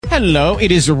Hello,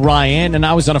 it is Ryan, and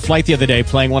I was on a flight the other day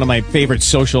playing one of my favorite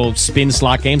social spin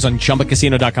slot games on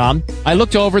ChumbaCasino.com. I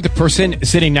looked over at the person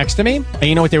sitting next to me, and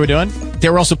you know what they were doing? They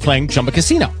were also playing Chumba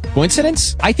Casino.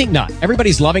 Coincidence? I think not.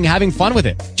 Everybody's loving having fun with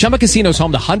it. Chumba Casino is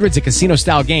home to hundreds of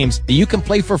casino-style games that you can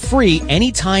play for free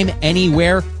anytime,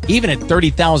 anywhere, even at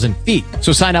 30,000 feet.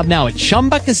 So sign up now at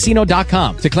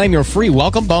ChumbaCasino.com to claim your free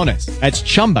welcome bonus. That's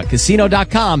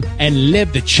ChumbaCasino.com and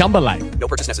live the Chumba life. No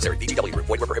purchase necessary. VGW. Void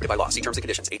where prohibited by law. See terms and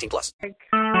conditions. 18+.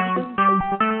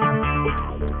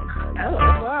 Oh,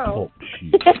 wow.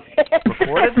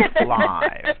 Recorded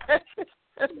live.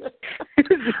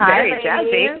 Hi,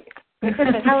 Jazzy.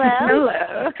 Hello.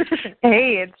 Hello.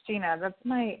 Hey, it's Gina. That's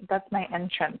my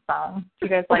entrance song. Do you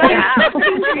guys like that?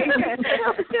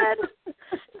 Good.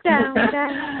 Down,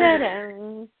 down,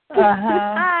 down.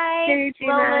 Hi. Hey,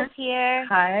 Gina. Lola's here.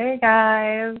 Hi,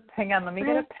 guys. Hang on. Let me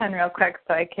get a pen real quick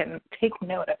so I can take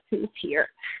note of who's here.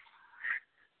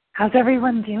 How's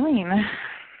everyone doing?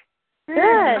 Good.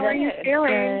 How are you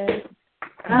feeling? Good.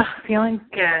 Oh, feeling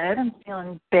good. I'm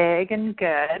feeling big and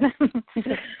good.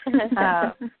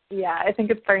 Yeah, I think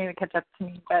it's starting to catch up to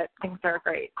me, but things are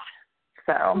great.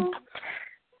 So,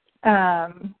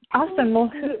 awesome. Well,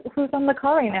 who's on the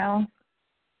call right now?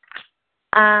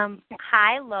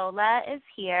 Hi, Lola is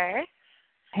here.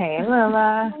 Hey,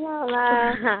 Lola.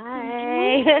 Lola.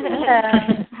 Hi.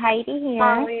 Heidi here.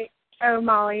 Molly. Oh,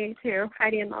 Molly, too.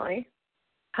 Heidi and Molly.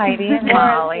 Heidi and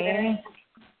Molly.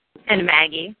 And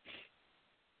Maggie.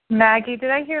 Maggie, did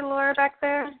I hear Laura back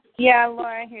there? Yeah,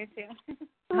 Laura here, too.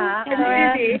 Hi.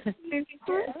 And Susie.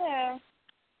 Hello.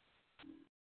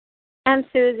 I'm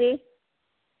Susie.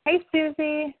 Hey,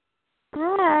 Susie.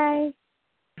 Hi.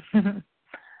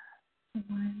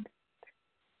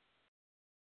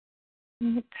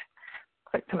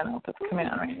 Click to know if it's coming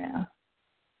on right now.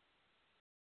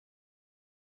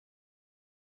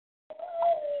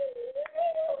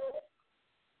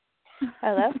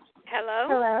 Hello. Hello.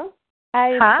 Hello.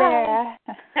 Hi, Hi. Sarah.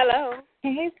 Hello.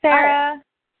 Hey, Sarah.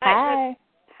 Hi.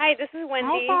 Hi, this is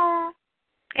Wendy. Hi,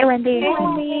 hey, Wendy. Hey,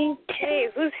 Wendy. Hey,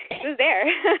 who's there?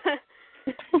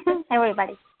 Hi,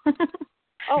 everybody.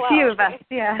 Oh, wow. A few of us,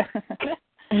 yeah.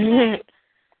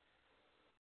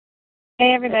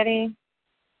 Hey, everybody.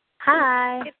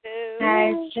 Hi.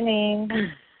 Hi, it's Janine.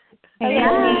 Hey,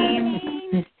 Hello.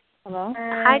 Janine. Hello.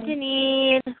 Hi,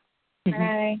 Janine.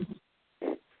 Hi.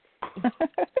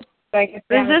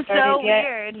 This is so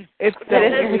weird. It is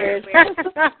weird.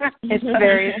 It's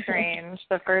very strange.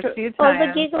 The first few All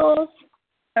times. the giggles.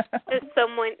 There's so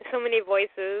many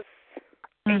voices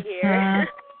to hear.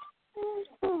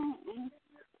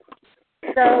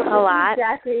 So a lot.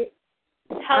 Exactly.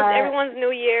 How's everyone's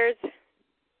New Year's?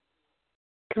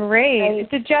 Great.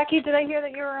 Did I hear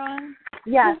that you were on?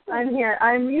 Yes, I'm here.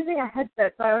 I'm using a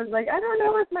headset, so I was like, I don't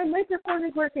know if my microphone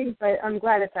is working, but I'm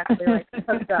glad it's actually like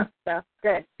hooked up. So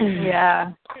good.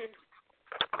 Yeah.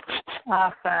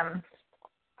 Awesome.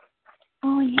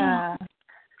 Oh yeah.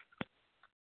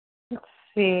 Let's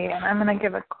see. And I'm going to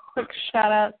give a quick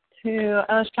shout out to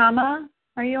Elishama.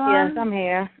 Are you on? Yes, I'm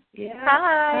here. Yeah.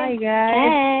 Hi, guys.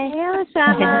 Hey,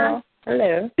 Elishama.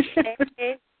 Hello.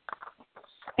 Hey.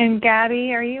 And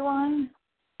Gabby, are you on?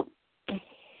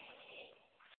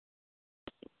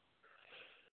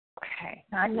 Okay,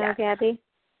 not No, yet. Gabby.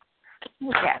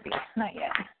 No, Gabby, not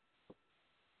yet.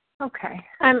 Okay.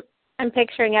 I'm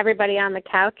picturing everybody on the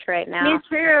couch right now. Me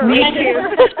too. Me too.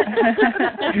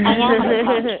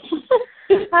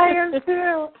 I I am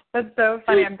too. That's so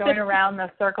funny. I'm going around the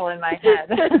circle in my head.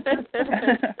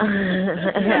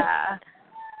 Yeah.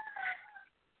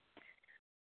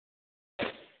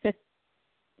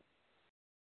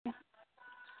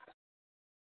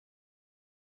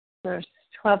 There's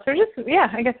 12. So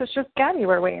I guess it's just Gabby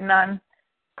we're waiting on.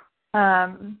 I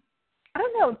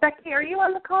don't know. Becky, are you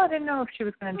on the call? I didn't know if she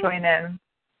was going to join in.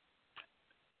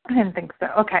 I didn't think so.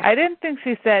 Okay. I didn't think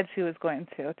she said she was going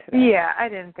to today. Yeah, I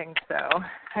didn't think so.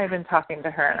 I've been talking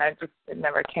to her, and it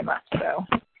never came up. So,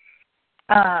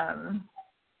 I'm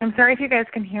sorry if you guys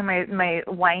can hear my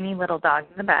whiny little dog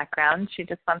in the background. She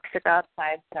just wants to go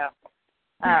outside. So,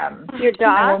 Your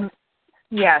dog?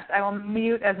 Yes, I will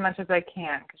mute as much as I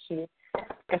can because she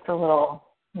gets a little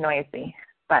noisy.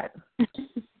 But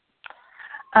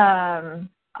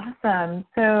awesome.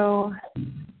 So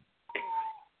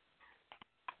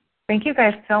thank you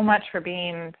guys so much for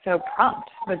being so prompt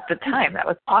with the time. That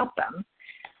was awesome.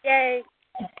 Yay.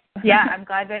 Yeah, I'm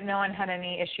glad that no one had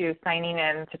any issues signing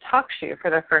in to TalkShoe for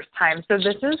the first time. So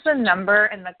this is the number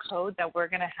and the code that we're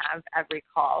going to have every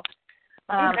call.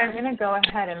 I'm going to go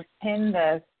ahead and pin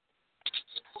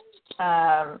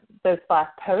this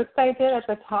last post I did at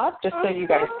the top, just so you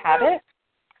guys have it.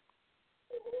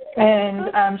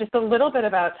 And just a little bit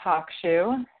about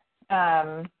TalkShoe.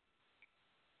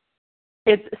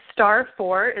 It's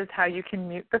 *4 is how you can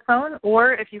mute the phone,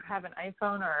 or if you have an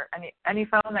iPhone or any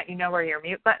phone that you know where your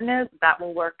mute button is, that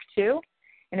will work too.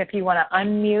 And if you want to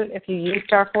unmute, if you use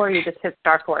 *4, you just hit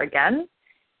 *4 again.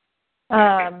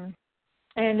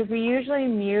 And we usually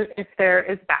mute if there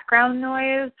is background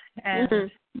noise and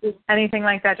anything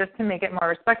like that, just to make it more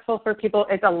respectful for people.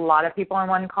 It's a lot of people on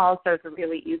one call, so it's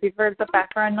really easy for the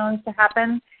background noise to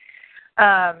happen.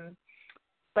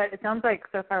 But it sounds like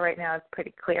so far right now it's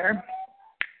pretty clear.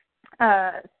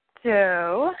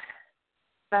 So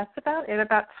that's about it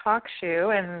about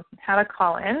TalkShoe and how to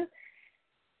call in.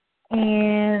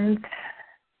 And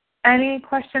any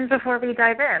questions before we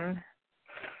dive in?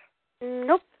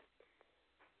 Nope.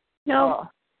 No.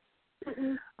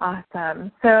 Cool.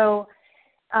 Awesome. So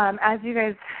as you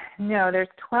guys know, there's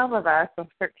 12 of us, so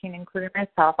 13 including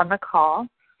myself, on the call.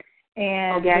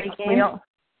 And Gabby came?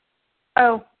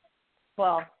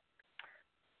 Well,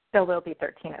 there will be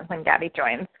 13 when Gabby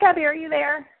joins. Gabby, are you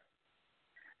there?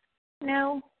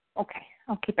 No? Okay.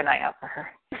 I'll keep an eye out for her.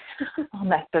 I'll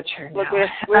message her now. Look,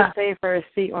 we're safe for a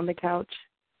seat on the couch.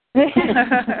 There you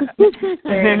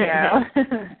go.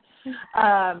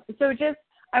 So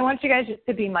I want you guys just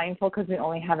to be mindful, because we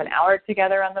only have an hour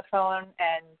together on the phone,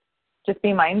 and just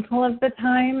be mindful of the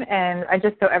time. And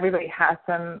so everybody has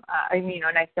some, a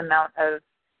nice amount of,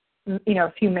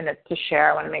 a few minutes to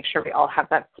share. I want to make sure we all have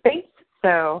that space.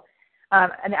 So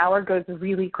an hour goes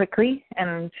really quickly,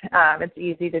 and it's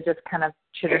easy to just kind of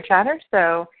chitter-chatter.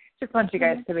 So just want you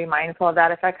guys to be mindful of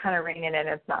that. If I kind of rein it in,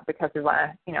 it's not because we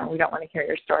want to, we don't want to hear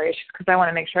your story. It's just because I want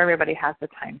to make sure everybody has the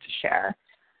time to share.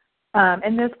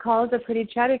 And this call is a pretty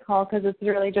chatty call, because it's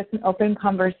really just an open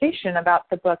conversation about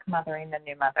the book Mothering the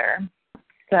New Mother.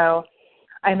 So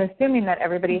I'm assuming that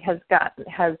everybody has bought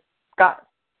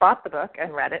the book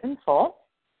and read it in full.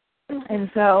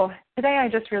 And so today I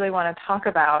just really want to talk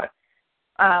about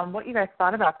what you guys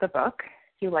thought about the book,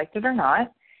 if you liked it or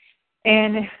not,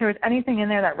 and if there was anything in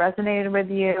there that resonated with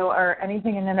you, or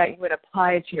anything in there that you would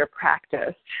apply to your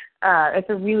practice. It's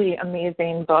a really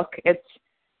amazing book. It's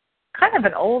kind of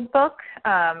an old book.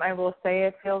 I will say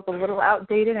it feels a little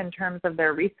outdated in terms of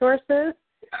their resources,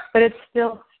 but it's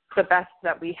still the best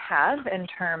that we have in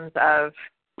terms of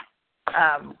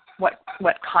what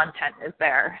content is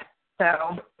there.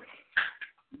 So,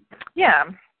 yeah.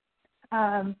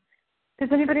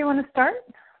 Does anybody want to start?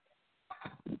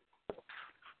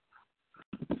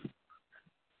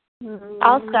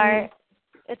 I'll start.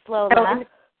 It's Lola.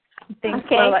 Thanks,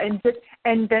 Lola.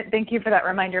 And thank you for that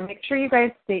reminder. Make sure you guys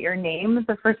state your names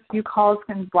the first few calls,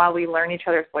 and while we learn each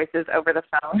other's voices over the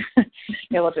phone,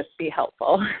 it will just be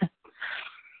helpful.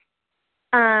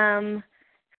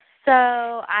 So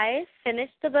I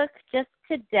finished the book just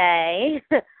today.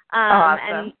 Awesome.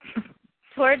 And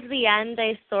towards the end,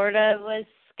 I sort of was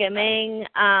skimming.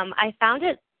 I found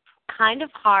it kind of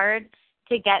hard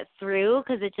to get through,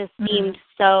 because it just seemed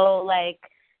so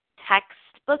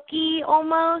textbooky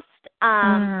almost.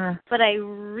 But I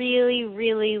really,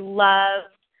 really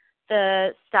loved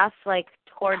the stuff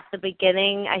towards the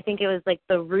beginning. I think it was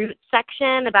the root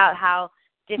section about how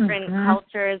different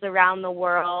cultures around the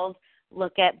world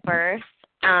look at birth.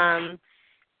 And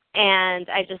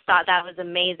I just thought that was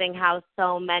amazing, how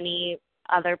so many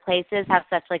other places have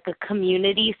such a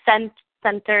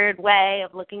community-centered way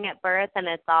of looking at birth, and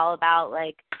it's all about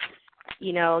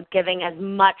giving as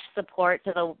much support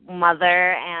to the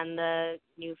mother and the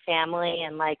new family,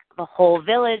 and the whole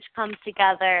village comes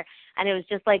together. And it was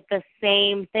just the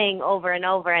same thing over and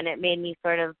over, and it made me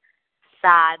sort of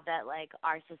sad that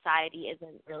our society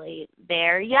isn't really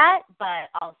there yet, but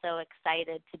also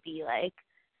excited to be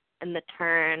in the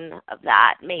turn of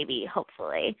that, maybe,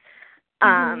 hopefully.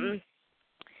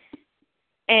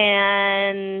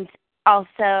 And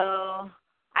also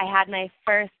I had my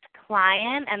first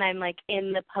client, and I'm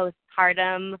in the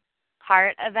postpartum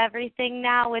part of everything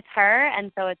now with her,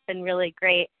 and so it's been really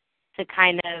great to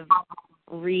kind of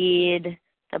read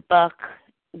the book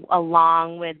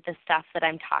along with the stuff that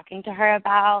I'm talking to her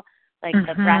about,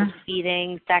 the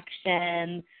breastfeeding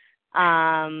section,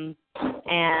 and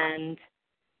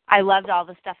I loved all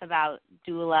the stuff about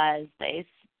doulas.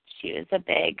 She was a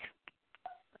big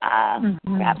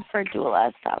rep for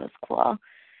doulas. That was cool.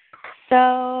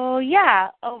 So, yeah,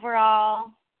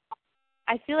 overall,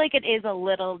 I feel like it is a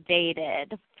little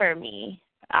dated for me.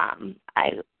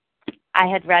 I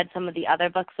had read some of the other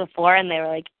books before, and they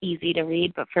were, easy to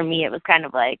read, but for me it was kind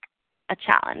of a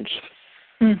challenge.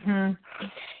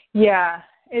 Yeah,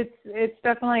 it's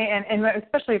definitely, and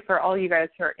especially for all you guys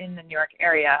who are in the New York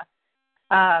area,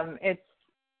 it's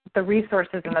the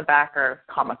resources in the back are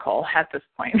comical at this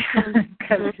point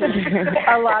because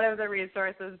a lot of the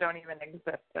resources don't even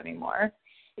exist anymore.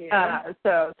 Yeah.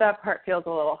 So that part feels a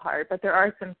little hard, but there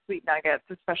are some sweet nuggets,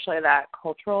 especially that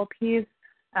cultural piece,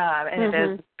 and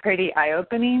it is pretty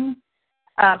eye-opening.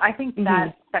 I think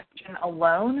that section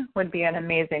alone would be an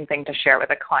amazing thing to share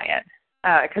with a client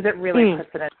because it really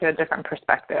puts it into a different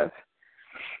perspective.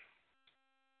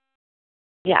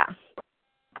 Yeah.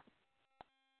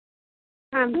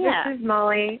 This is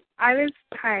Molly. I was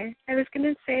going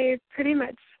to say pretty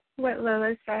much what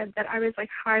Lola said, that I was like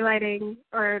highlighting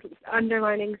or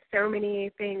underlining so many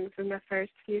things in the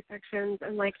first few sections,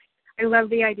 and like I love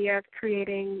the idea of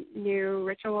creating new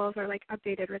rituals or like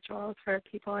updated rituals for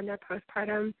people in their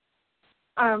postpartum.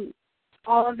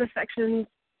 All of the sections,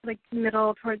 like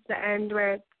middle towards the end,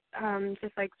 where it's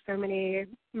just like so many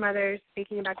mothers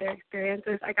speaking about their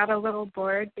experiences, I got a little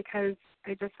bored because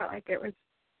I just felt like it was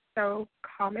so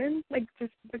common, like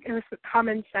just it was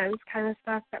common sense kind of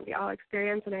stuff that we all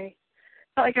experience, and I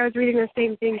felt like I was reading the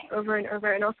same things over and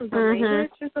over, and also the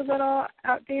language is a little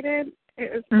outdated.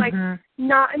 It was like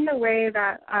not in the way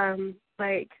that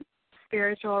like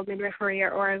spiritual midwifery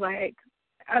or like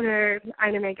other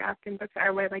Ina May Gaskin books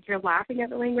are, where like you're laughing at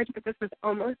the language, but this was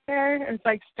almost there. It's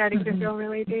like starting to feel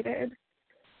really dated.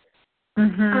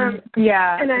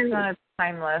 Yeah, and it's not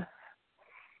timeless.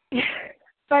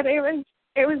 But it was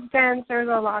dense. There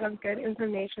was a lot of good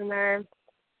information there.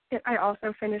 I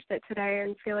also finished it today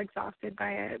and feel exhausted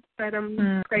by it, but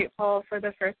I'm grateful for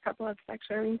the first couple of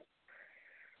sections.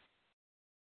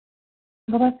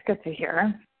 Well, that's good to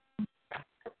hear.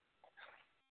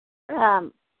 Are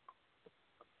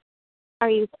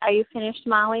you finished,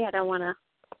 Molly? I don't want to.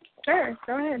 Sure,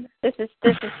 go ahead. This is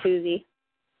Susie.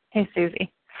 Hey,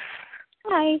 Susie.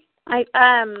 Hi. I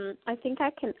think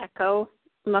I can echo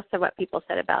most of what people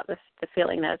said about the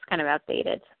feeling that it's kind of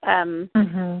outdated, and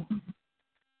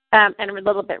a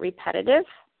little bit repetitive.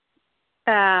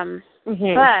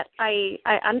 But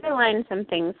I underlined some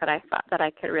things that I thought that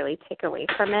I could really take away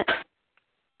from it,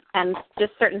 and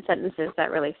just certain sentences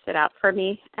that really stood out for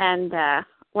me. And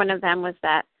one of them was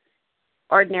that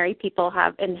ordinary people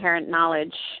have inherent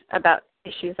knowledge about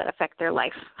issues that affect their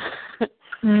life.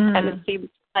 And it seems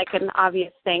like an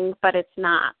obvious thing, but it's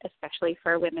not, especially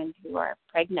for women who are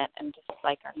pregnant and just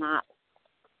like are not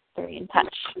very in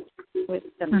touch with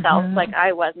themselves. Like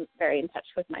I wasn't very in touch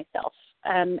with myself,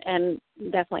 and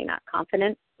definitely not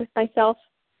confident with myself.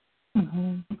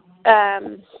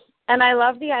 And I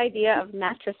love the idea of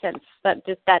matrescence, but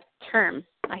just that term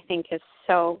I think is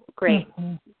so great.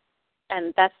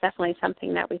 And that's definitely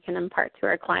something that we can impart to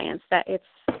our clients, that it's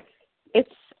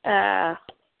a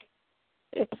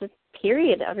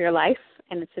period of your life,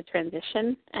 and it's a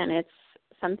transition, and it's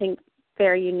something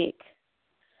very unique.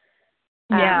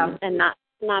 And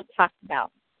not talked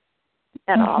about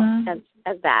at all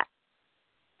as that.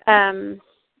 And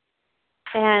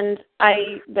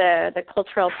the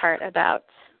cultural part about,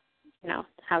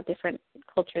 how different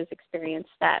cultures experience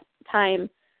that time,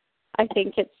 I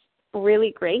think it's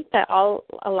really great that a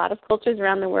lot of cultures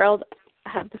around the world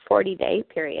have the 40-day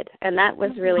period. And that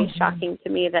was really shocking to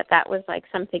me, that was like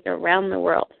something around the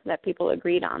world that people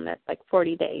agreed on, that like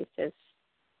 40 days is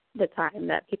the time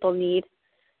that people need.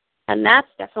 And that's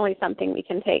definitely something we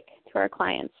can take to our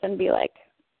clients and be like,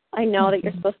 I know that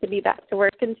you're supposed to be back to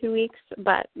work in 2 weeks,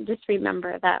 but just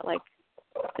remember that like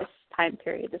this time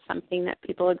period is something that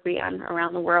people agree on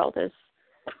around the world is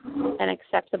an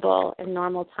acceptable and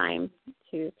normal time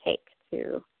to take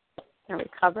to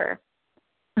recover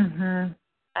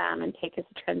and take as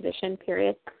a transition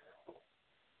period.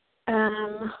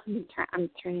 I'm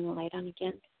turning the light on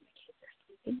again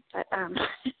because my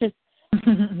kids are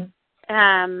sleeping.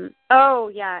 And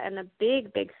the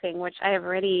big thing, which I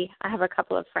have a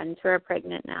couple of friends who are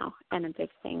pregnant now, and a big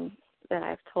thing that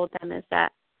I've told them is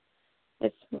that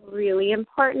it's really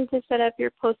important to set up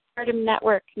your postpartum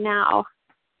network now.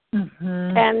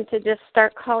 And to just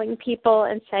start calling people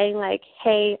and saying like,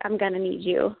 hey, I'm going to need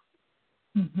you.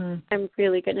 I'm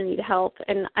really going to need help.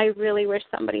 And I really wish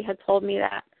somebody had told me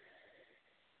that,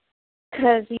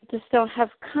 because you just don't have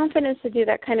confidence to do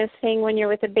that kind of thing when you're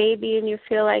with a baby and you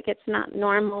feel like it's not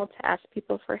normal to ask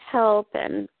people for help.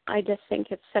 And I just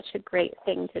think it's such a great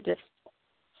thing to just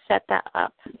set that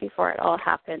up before it all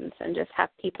happens and just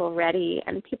have people ready,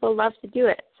 and people love to do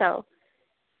it. So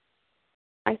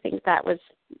I think that was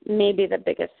maybe the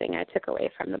biggest thing I took away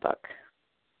from the book.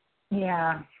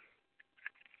 Yeah.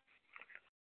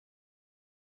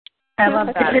 I love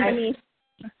that.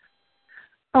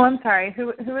 I'm sorry. Who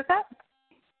was that?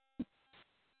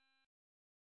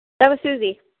 That was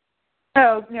Susie.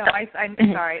 Oh, no, I'm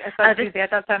sorry. I thought Susie. I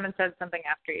thought someone said something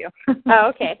after you. Oh,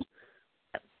 okay.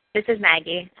 This is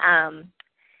Maggie.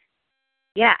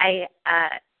 Yeah, I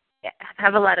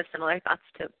have a lot of similar thoughts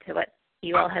to what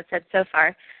you all have said so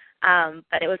far.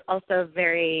 But it was also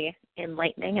very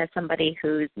enlightening as somebody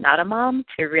who's not a mom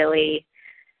to really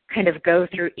kind of go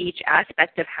through each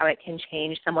aspect of how it can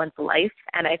change someone's life.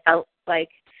 And I felt like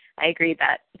I agreed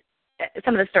that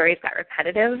some of the stories got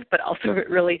repetitive, but also it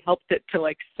really helped it to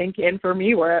like sink in for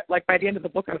me where like by the end of the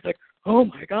book I was like, oh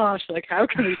my gosh, like how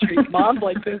can we treat moms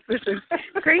like this? This is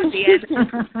crazy.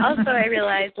 And also I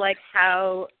realized like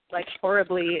how like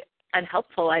horribly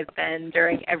unhelpful I've been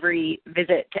during every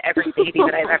visit to every baby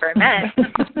that I've ever met.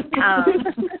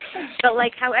 But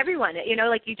like how everyone, you know,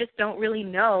 like you just don't really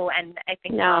know. And I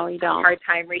think you don't. A hard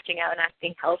time reaching out and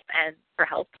asking for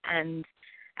help. And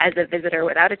as a visitor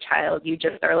without a child, you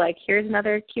just are like, here's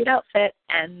another cute outfit,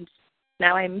 and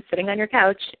now I'm sitting on your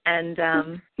couch. And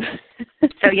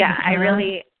so, yeah, I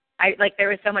there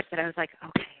was so much that I was like,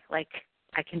 okay, like,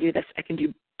 I can do this. I can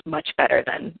do much better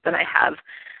than I have.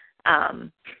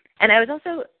 And I was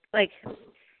also, like,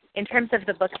 in terms of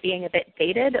the book being a bit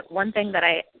dated, one thing that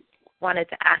I wanted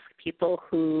to ask people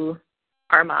who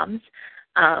are moms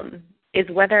is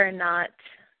whether or not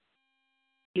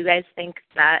you guys think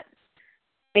that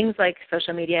things like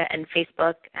social media and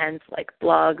Facebook and like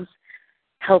blogs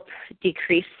help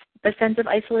decrease the sense of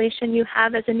isolation you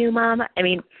have as a new mom. I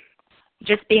mean,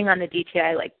 just being on the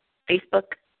DTI like Facebook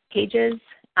pages,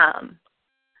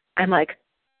 I'm like,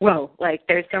 whoa, like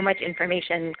there's so much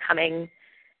information coming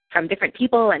from different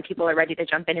people and people are ready to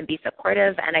jump in and be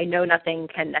supportive. And I know nothing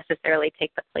can necessarily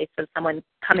take the place of someone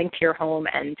coming to your home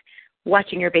and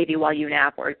watching your baby while you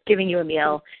nap or giving you a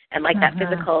meal. And like that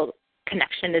physical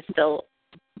connection is still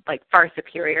like far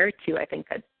superior to, I think,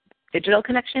 a digital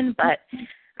connection, but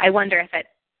I wonder if it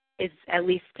is at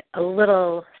least a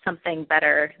little something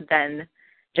better than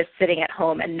just sitting at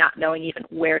home and not knowing even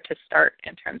where to start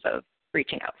in terms of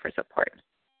reaching out for support.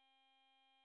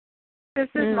 This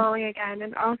is Molly again,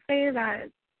 and I'll say that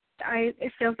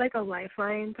it feels like a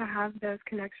lifeline to have those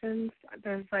connections,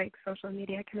 those like social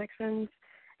media connections,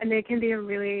 and they can be a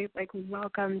really like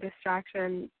welcome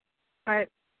distraction, but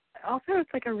also it's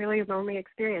like a really lonely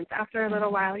experience. After a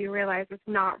little while you realize it's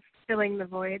not filling the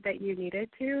void that you needed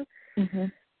to.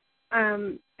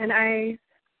 And I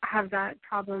have that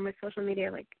problem with social media,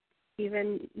 like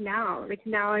even now, like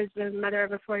now as the mother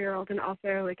of a 4-year-old and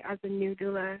also like as a new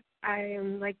doula, I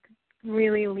am like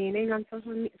really leaning on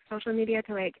social media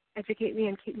to like educate me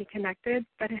and keep me connected,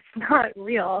 but it's not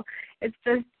real. It's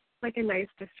just like a nice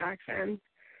distraction.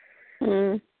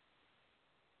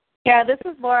 Yeah, this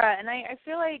is Laura, and I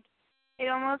feel like it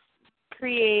almost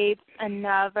creates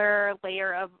another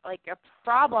layer of like a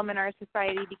problem in our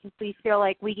society because we feel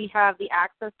like we have the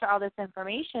access to all this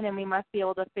information and we must be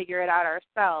able to figure it out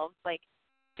ourselves. Like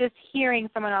just hearing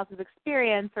someone else's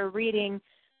experience or reading,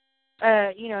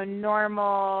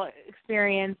 normal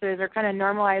experiences or kind of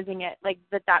normalizing it, like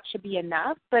that should be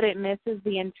enough, but it misses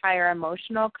the entire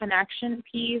emotional connection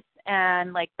piece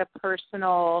and like the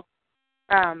personal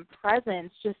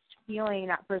presence, just feeling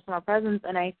that personal presence.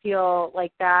 And I feel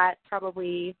like that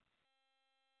probably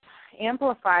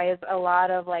amplifies a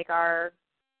lot of like our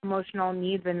emotional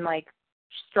needs and like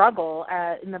struggle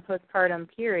in the postpartum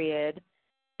period.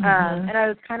 And I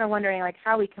was kind of wondering like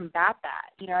how we combat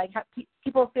that. You know, like how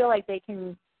people feel like they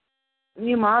can,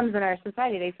 new moms in our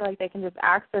society, they feel like they can just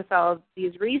access all of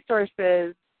these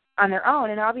resources on their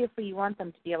own. And obviously you want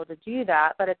them to be able to do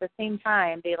that, but at the same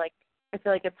time, I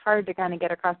feel like it's hard to kind of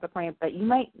get across the point that you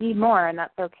might need more and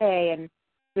that's okay. And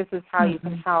this is how you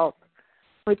can help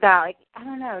with that. Like, I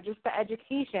don't know, just the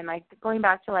education, like going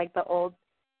back to like the old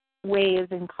ways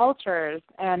and cultures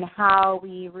and how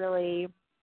we really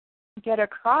get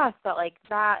across that like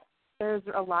that there's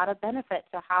a lot of benefit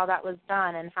to how that was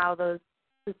done and how those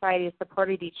societies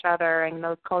supported each other and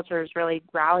those cultures really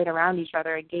rallied around each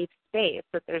other and gave space,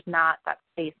 but there's not that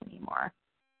space anymore.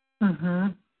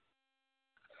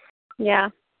 Yeah,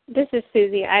 this is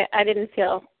Susie. I didn't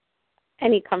feel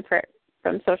any comfort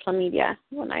from social media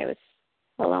when I was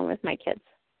alone with my kids.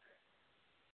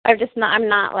 I'm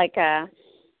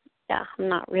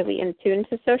not really in tune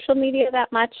to social media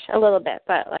that much, a little bit,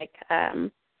 but like, I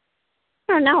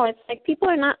don't know, it's like people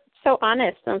are not so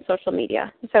honest on social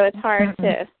media, so it's hard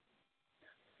to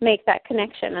make that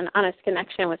connection, an honest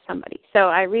connection with somebody. So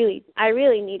I really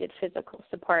needed physical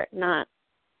support, not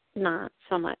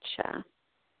so much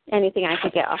anything I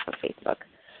could get off of Facebook.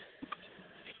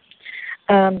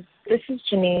 This is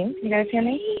Janine. You guys hear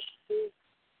me?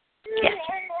 Yes.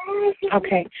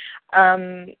 Okay.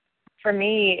 for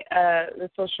me, the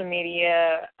social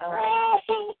media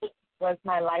was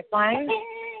my lifeline,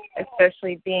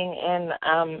 especially being in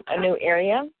a new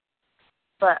area.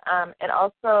 But it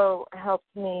also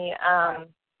helped me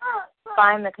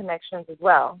find the connections as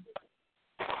well.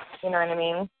 You know what I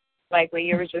mean? Like what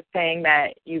you were just saying,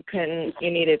 that you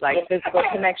needed like physical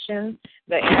connection.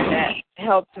 The internet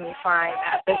helped me find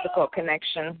that physical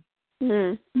connection.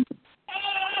 Mm-hmm.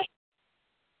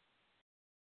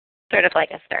 Sort of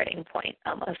like a starting point,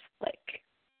 almost like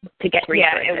to get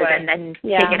resources and then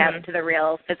take it out into the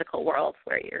real physical world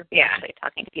where you're actually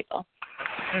talking to people.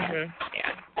 Mm-hmm.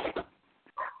 Yeah.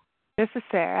 This is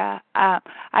Sarah.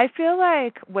 I feel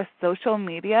like with social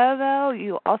media, though,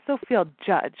 you also feel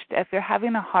judged. If you're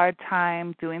having a hard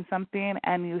time doing something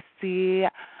and you see,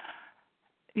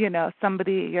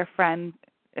 somebody, your friend,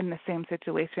 in the same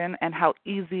situation and how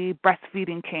easy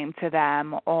breastfeeding came to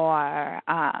them, or,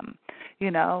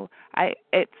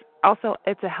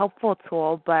 it's a helpful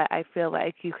tool, but I feel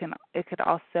like it could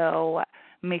also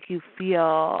make you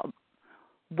feel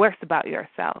worse about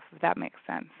yourself, if that makes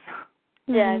sense.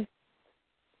 Yes.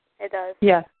 It does.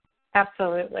 Yes,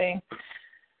 absolutely.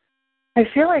 I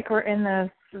feel like we're in this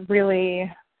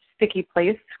really sticky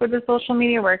place with the social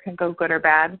media where it can go good or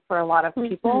bad for a lot of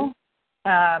people.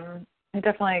 I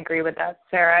definitely agree with that,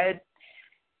 Sarah.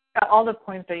 All the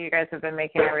points that you guys have been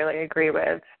making, I really agree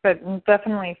with, but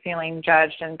definitely feeling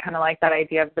judged and kind of like that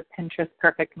idea of the Pinterest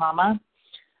perfect mama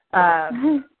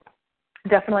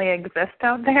definitely exists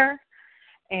out there,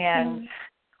 and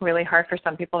really hard for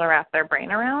some people to wrap their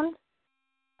brain around.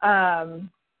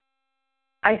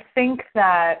 I think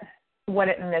that what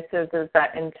it misses is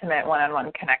that intimate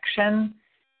one-on-one connection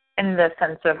in the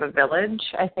sense of a village.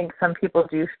 I think some people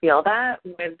do feel that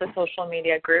with the social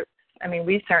media groups. I mean,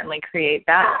 we certainly create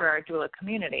that for our doula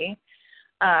community,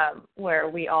 where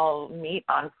we all meet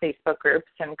on Facebook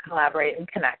groups and collaborate and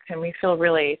connect, and we feel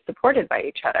really supported by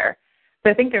each other.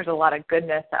 So I think there's a lot of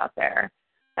goodness out there.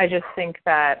 I just think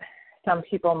that some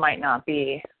people it might not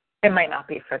be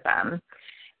for them.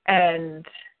 And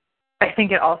I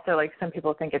think it also, like, some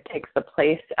people think it takes the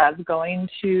place of going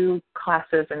to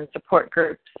classes and support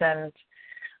groups and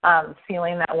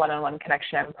feeling that one-on-one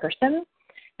connection in person,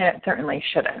 and it certainly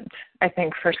shouldn't. I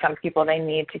think for some people they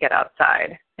need to get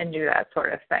outside and do that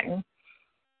sort of thing.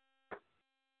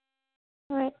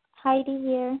 All right, Heidi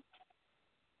here.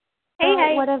 Hey,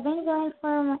 hi. What I've been doing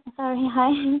for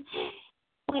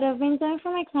What I've been doing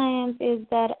for my clients is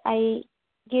that I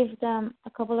give them a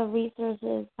couple of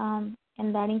resources,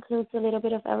 and that includes a little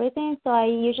bit of everything. So I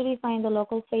usually find the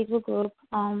local Facebook group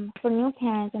for new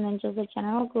parents, and then just a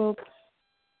general group.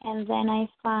 And then I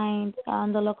find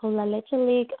the local La Leche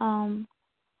League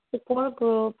support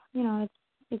group.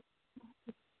 It's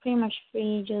pretty much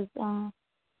free, just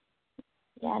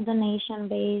donation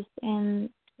based, and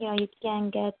you can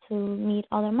get to meet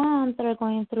other moms that are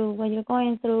going through what you're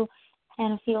going through,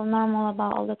 and feel normal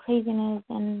about all the craziness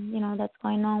and that's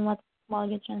going on while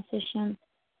you transition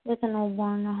with a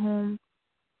newborn at home.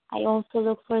 I also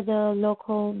look for the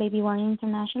local Baby Warning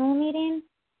International meeting,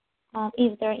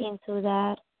 if they're into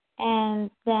that. And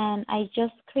then I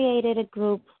just created a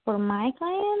group for my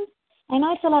clients. I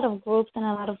know it's a lot of groups and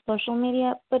a lot of social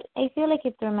media, but I feel like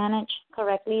if they're managed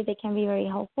correctly, they can be very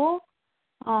helpful.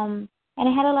 And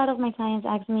I had a lot of my clients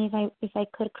ask me if I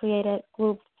could create a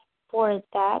group for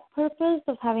that purpose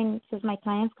of having just my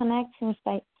clients connect, since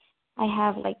I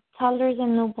have like toddlers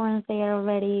and newborns there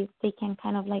already. They can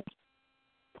kind of like,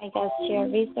 I guess, share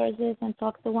resources and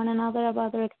talk to one another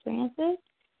about their experiences.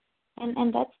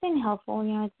 And that's been helpful.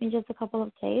 It's been just a couple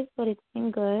of days, but it's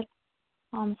been good.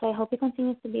 So I hope it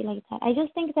continues to be like that. I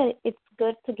just think that it's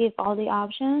good to give all the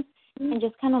options and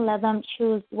just kind of let them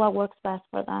choose what works best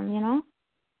for them,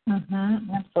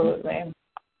 Absolutely.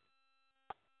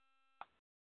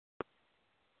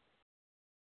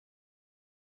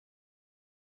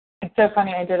 It's so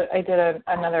funny. I did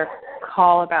another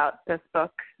call about this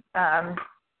book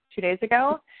 2 days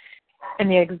ago, and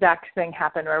the exact thing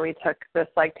happened where we took this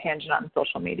tangent on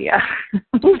social media.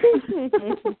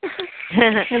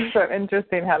 It's so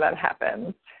interesting how that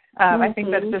happens. I think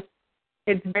that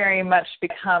it's very much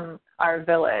become our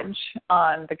village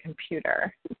on the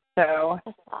computer. So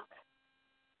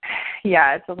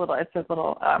yeah, it's a little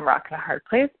rock and a hard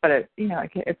place, but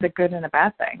it's a good and a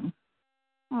bad thing.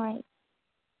 All right.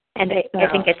 And I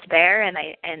think it's there, and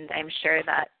I'm sure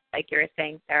that, like you were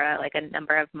saying, Sarah, like a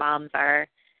number of moms are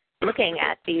looking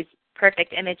at these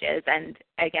perfect images, and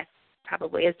I guess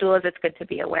probably as doulas it's good to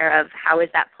be aware of how is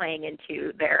that playing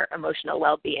into their emotional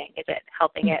well-being. Is it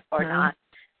helping it or not?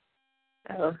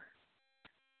 So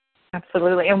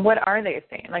Absolutely. And what are they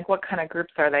seeing? Like, what kind of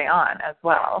groups are they on as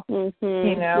well? Mm-hmm.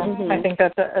 You know, mm-hmm. I think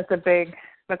that's a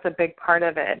big part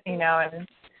of it. You know,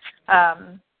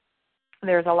 and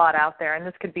there's a lot out there, and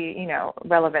this could be, you know,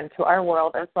 relevant to our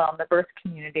world as well in the birth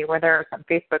community, where there are some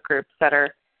Facebook groups that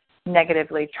are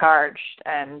negatively charged,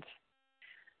 and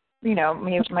you know,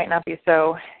 might not be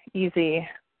so easy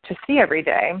to see every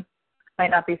day, might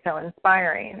not be so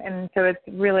inspiring. And so it's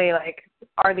really like,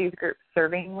 are these groups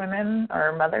serving women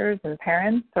or mothers and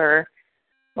parents, or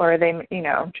are they, you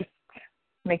know, just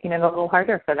making it a little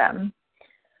harder for them?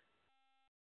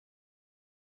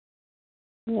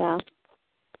 Yeah.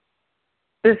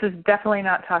 This is definitely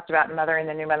not talked about in Mothering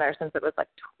the New Mother since it was like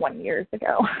 20 years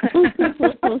ago.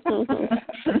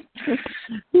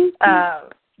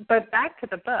 But back to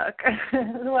the book.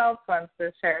 Who else wants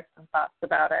to share some thoughts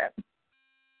about it?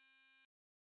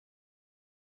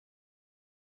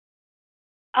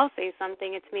 I'll say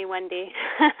something. It's me, Wendy.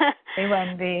 Hey,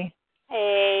 Wendy.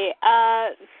 Hey.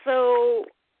 So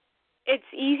it's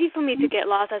easy for me to get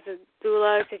lost as a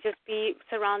doula, to just be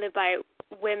surrounded by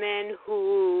women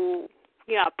who,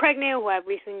 you know, are pregnant, who have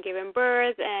recently given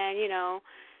birth, and, you know,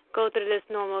 go through this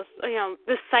normal, you know,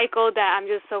 this cycle that I'm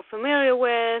just so familiar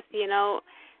with, you know.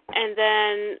 And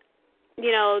then,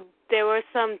 you know, there were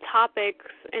some topics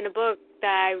in the book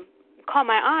that caught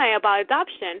my eye about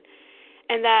adoption,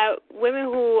 and that women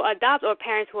who adopt, or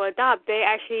parents who adopt, they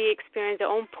actually experience their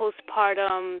own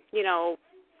postpartum, you know,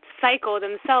 cycle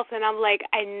themselves. And I'm like,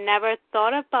 I never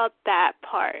thought about that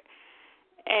part.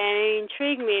 And it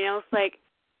intrigued me. And I was like,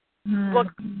 what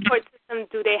support system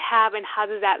do they have, and how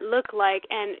does that look like?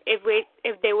 And if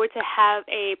they were to have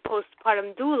a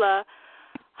postpartum doula,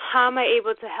 how am I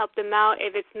able to help them out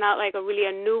if it's not like a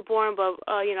newborn, but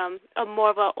you know, a more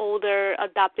of an older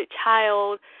adopted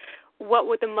child? What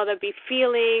would the mother be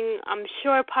feeling? I'm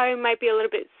sure it probably might be a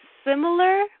little bit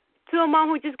similar to a mom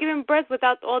who just given birth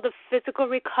without all the physical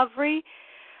recovery.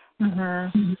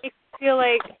 Mm-hmm. I feel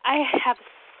like I have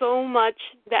so much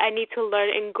that I need to learn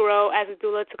and grow as a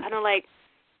doula to kind of like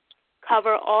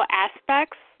cover all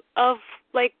aspects of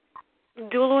like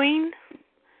doulaing.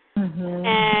 Mm-hmm.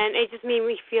 And it just made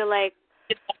me feel like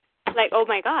oh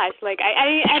my gosh, like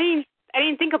I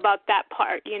didn't think about that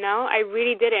part, you know. I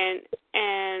really didn't.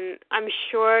 And I'm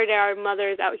sure there are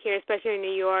mothers out here, especially in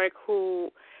New York, who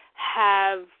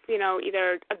have, you know,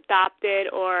 either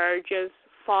adopted or just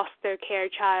foster care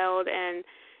child, and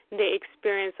they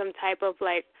experience some type of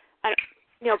like,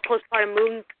 you know, postpartum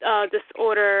mood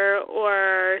disorder,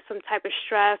 or some type of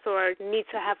stress, or need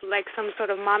to have like some sort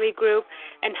of mommy group.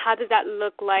 And how does that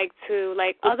look like to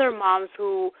like other moms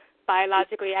who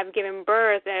biologically have given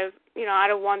birth? If, you know, I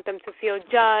don't want them to feel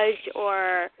judged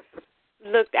or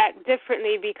looked at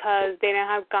differently because they don't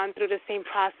have gone through the same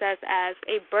process as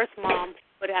a birth mom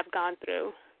would have gone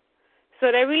through.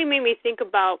 So that really made me think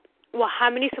about, well, how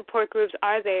many support groups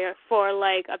are there for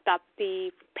like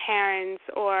adoptee parents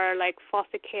or like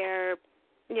foster care,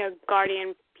 you know,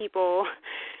 guardian people?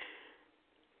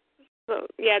 So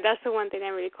yeah, that's the one thing that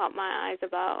really caught my eyes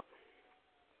about.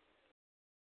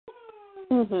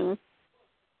 Mhm.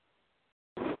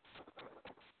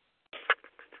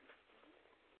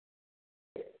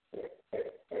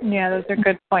 Yeah, those are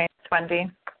good points, Wendy.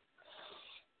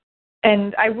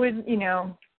 And I would, you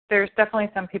know, there's definitely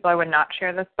some people I would not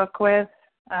share this book with.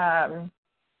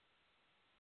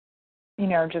 You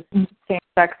know, just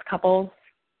same-sex couples.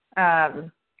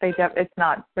 It's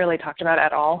not really talked about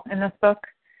at all in this book,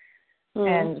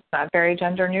 and it's not very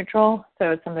gender neutral.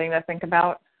 So it's something to think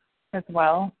about as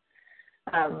well.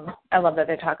 I love that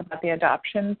they talk about the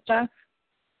adoption stuff,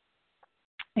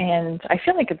 and I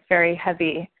feel like it's very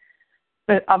heavy,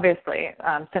 but obviously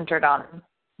centered on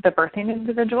the birthing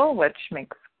individual, which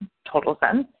makes total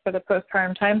sense for the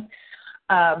postpartum time.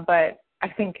 But I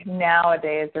think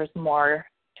nowadays there's more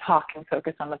talk and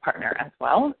focus on the partner as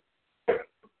well.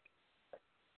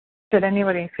 Did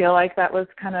anybody feel like that was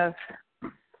kind of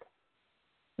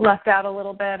left out a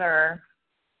little bit, or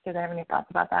did they have any thoughts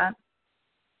about that?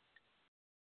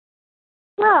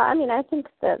 Well, I mean, I think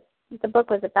that the book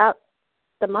was about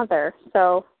the mother,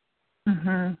 so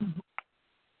I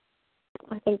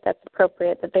think that's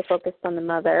appropriate that they focused on the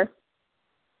mother,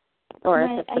 or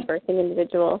Right, if it's the birthing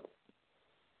individual.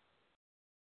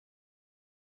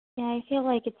 Yeah, I feel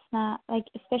like it's not, like,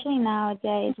 especially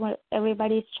nowadays where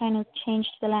everybody's trying to change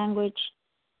the language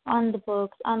on the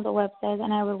books, on the website,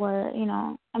 and everywhere, you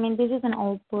know. I mean, this is an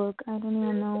old book. I don't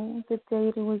even know the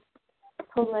date it was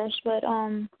published, but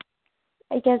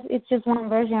I guess it's just one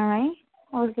version, right?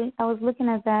 I was looking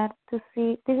at that to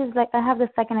see. This is like, I have the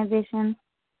second edition.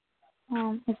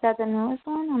 Is that the newest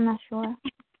one? I'm not sure.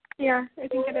 Yeah, I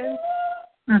think it is.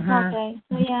 Okay.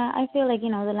 So yeah, I feel like, the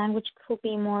language could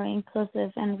be more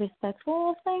inclusive and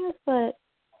respectful of things, but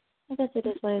I guess it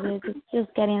is what it is. It's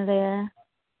just getting there.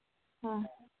 Oh.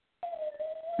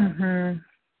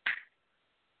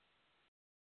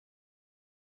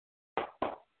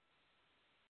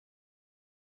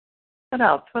 What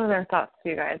else? What other thoughts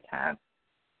do you guys have?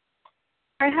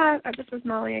 This is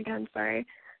Molly again, sorry.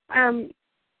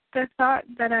 The thought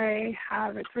that I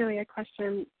have, it's really a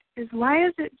question, is why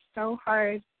is it so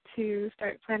hard to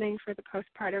start planning for the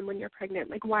postpartum when you're pregnant?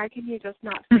 Like, why can you just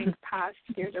not think past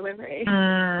your delivery?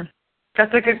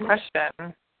 That's a good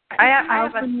question. I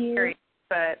have a theory,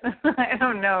 but I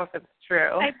don't know if it's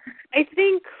true. I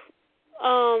think,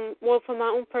 well, from my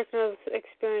own personal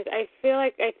experience, I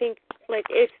think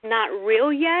it's not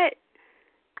real yet.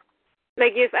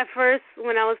 Like, yes, at first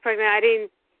when I was pregnant,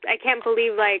 I can't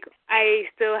believe I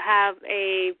still have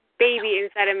a baby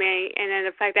inside of me, and then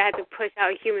the fact that I had to push out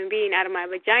a human being out of my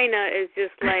vagina is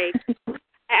just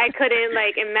I couldn't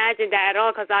imagine that at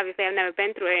all, because obviously I've never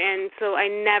been through it, and so I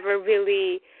never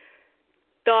really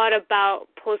thought about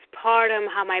postpartum,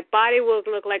 how my body would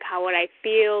look like, how would I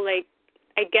feel.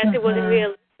 I guess it wasn't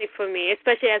realistic for me,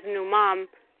 especially as a new mom,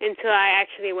 until I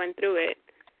actually went through it.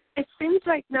 It seems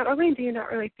like not only do you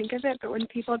not really think of it, but when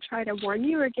people try to warn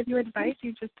you or give you advice,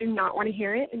 you just do not want to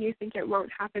hear it, and you think it won't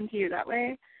happen to you that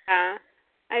way. Yeah,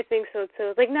 I think so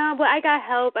too. No, but I got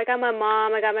help. I got my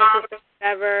mom. I got my sister,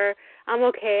 whatever. I'm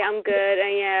okay. I'm good.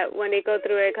 And yeah, when they go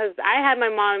through it, because I had my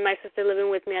mom and my sister living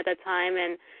with me at that time,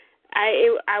 and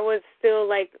I was still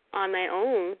on my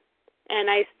own, and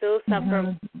I still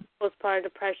suffer postpartum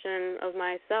depression of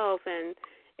myself, and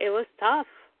it was tough.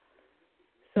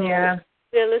 So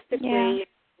realistically,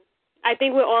 I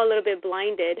think we're all a little bit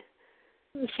blinded.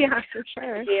 Yeah, for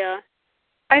sure. Yeah.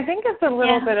 I think it's a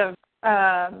little bit of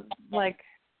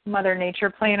Mother Nature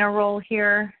playing a role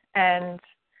here, and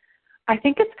I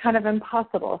think it's kind of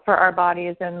impossible for our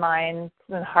bodies and minds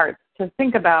and hearts to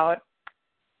think about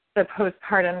the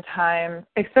postpartum time,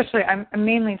 especially I'm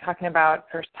mainly talking about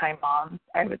first-time moms,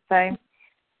 I would say,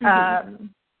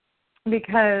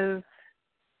 because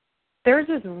there's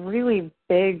this really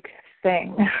big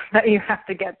thing that you have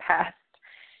to get past,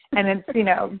 and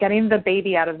it's, getting the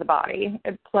baby out of the body.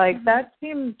 It's that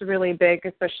seems really big,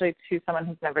 especially to someone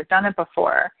who's never done it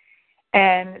before,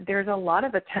 and there's a lot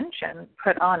of attention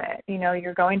put on it.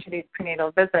 You're going to these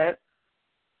prenatal visits,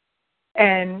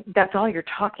 and that's all you're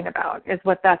talking about is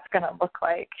what that's going to look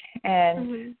like.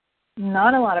 And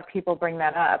not a lot of people bring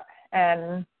that up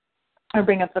or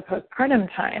bring up the postpartum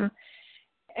time.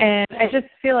 And I just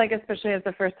feel like, especially as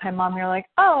a first-time mom, you're like,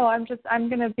 oh, I'm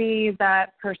going to be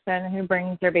that person who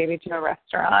brings their baby to a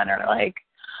restaurant, or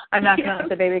I'm not going to let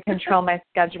the baby control my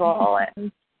schedule,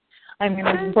 and I'm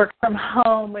going to work from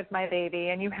home with my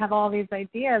baby. And you have all these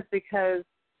ideas because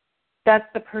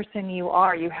that's the person you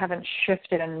are. You haven't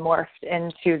shifted and morphed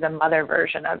into the mother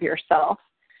version of yourself.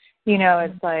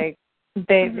 It's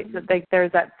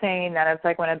there's that saying that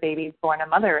it's when a baby's born, a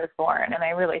mother is born. And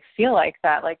I really feel like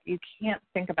that. You can't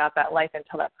think about that life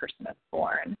until that person is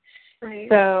born. Right.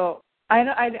 So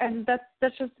and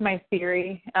that's just my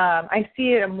theory. I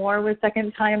see it more with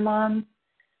second-time moms.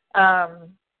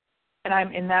 And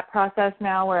I'm in that process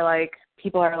now where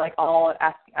people are all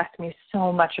asking me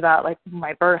so much about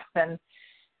my birth and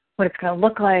what it's going to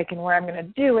look like and where I'm going to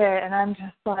do it. And I'm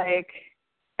just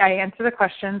I answer the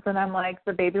questions, and I'm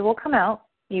the baby will come out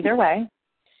either way.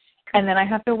 And then I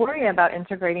have to worry about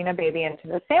integrating a baby into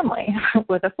the family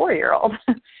with a 4-year-old.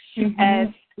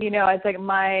 And, it's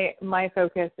my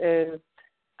focus is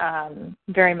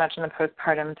very much in the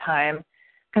postpartum time,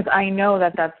 because I know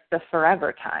that that's the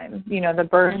forever time. The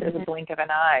birth is a blink of an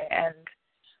eye. And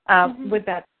with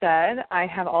that said, I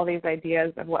have all these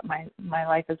ideas of what my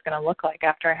life is going to look like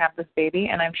after I have this baby,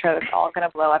 and I'm sure that's all going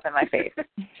to blow up in my face.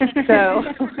 So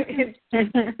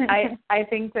I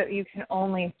think that you can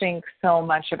only think so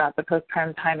much about the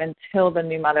postpartum time until the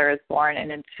new mother is born,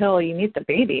 and until you meet the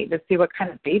baby to see what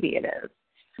kind of baby it is.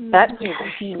 That plays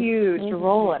a huge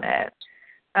role in it.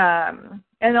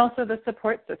 And also the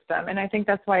support system. And I think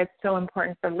that's why it's so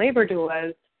important for labor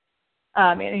doulas.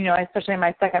 Especially in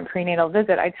my second prenatal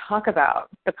visit, I talk about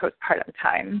the postpartum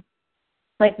time.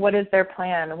 What is their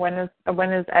plan? When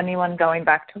is anyone going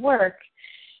back to work?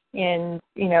 And,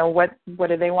 what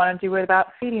do they want to do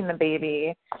about feeding the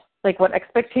baby? What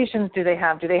expectations do they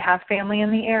have? Do they have family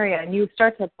in the area? And you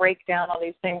start to break down all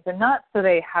these things, and not so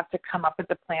they have to come up with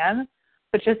a plan,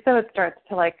 but just so it starts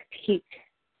to pique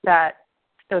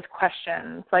those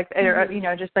questions.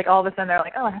 Just all of a sudden they're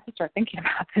oh, I have to start thinking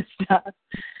about this stuff.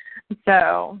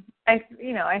 So I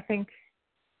think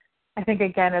I think,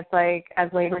 again, it's like as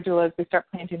labor doulas, we start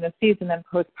planting the seeds, and then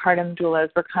postpartum doulas,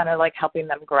 we're kind of like helping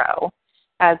them grow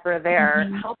as we're there,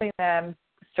 helping them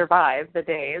survive the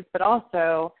days, but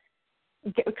also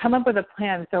come up with a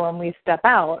plan so when we step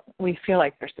out, we feel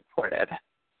like they're supported.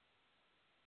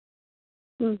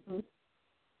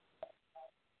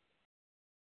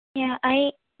 Yeah,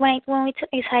 when we took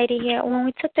it's Heidi here. When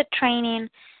we took the training,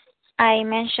 I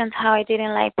mentioned how I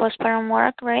didn't like postpartum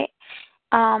work, right?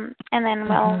 And then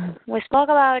we spoke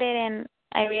about it, and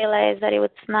I realized that it was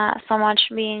not so much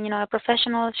being, a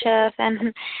professional chef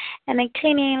and a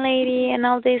cleaning lady and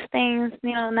all these things,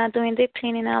 not doing deep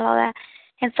cleaning and all of that.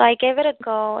 And so I gave it a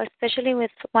go, especially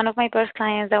with one of my first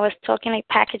clients that was talking like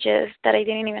packages that I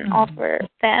didn't even offer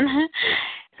then.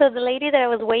 So the lady that I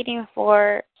was waiting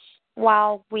for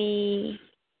while we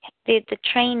did the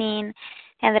training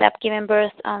ended up giving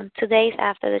birth 2 days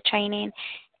after the training.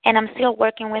 And I'm still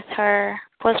working with her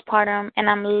postpartum, and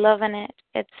I'm loving it.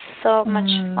 It's so much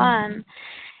fun.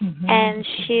 And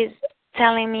she's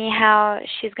telling me how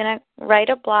she's going to write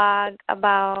a blog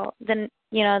about the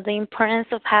importance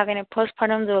of having a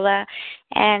postpartum doula,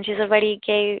 and she's already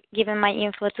given my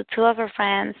info to 2 of her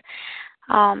friends,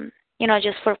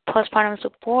 just for postpartum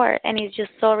support. And it's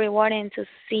just so rewarding to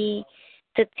see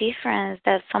the difference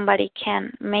that somebody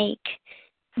can make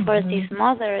for these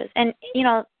mothers. And,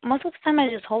 most of the time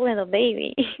I'm just holding the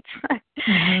baby.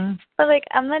 But,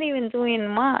 I'm not even doing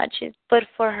much. But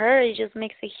for her, it just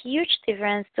makes a huge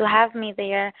difference to have me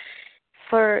there.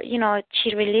 For,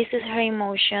 she releases her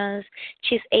emotions.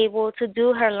 She's able to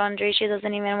do her laundry. She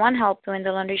doesn't even want help doing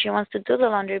the laundry. She wants to do the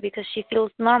laundry because she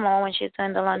feels normal when she's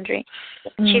doing the laundry.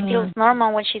 She feels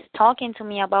normal when she's talking to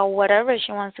me about whatever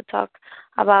she wants to talk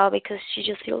about because she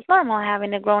just feels normal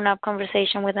having a grown-up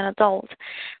conversation with an adult.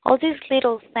 All these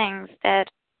little things that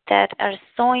are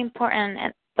so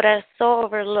important but are so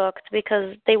overlooked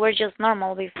because they were just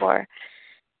normal before.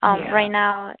 Right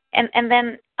now. And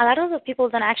then a lot of the people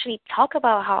don't actually talk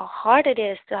about how hard it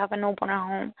is to have a newborn at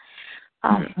home.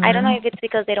 I don't know if it's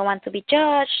because they don't want to be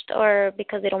judged or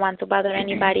because they don't want to bother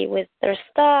anybody with their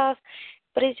stuff,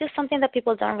 but it's just something that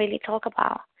people don't really talk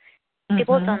about.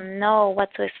 People don't know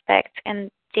what to expect, and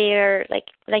they're, like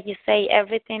you say,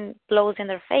 everything blows in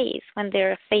their face when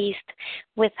they're faced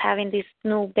with having this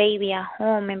new baby at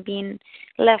home and being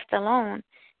left alone.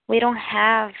 We don't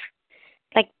have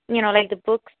like the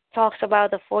book talks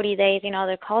about the 40 days in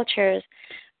other cultures.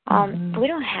 We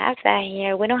don't have that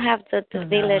here. We don't have the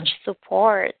village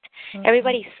support.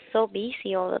 Everybody's so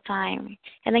busy all the time.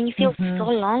 And then you feel so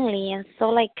lonely and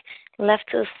so left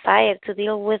to the side to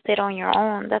deal with it on your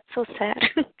own. That's so sad.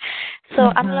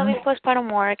 So I'm loving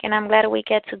postpartum work, and I'm glad we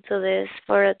get to do this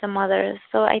for the mothers.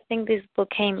 So I think this book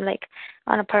came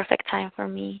on a perfect time for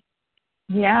me.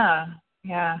 Yeah.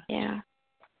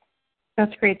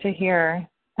 That's great to hear.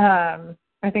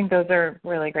 I think those are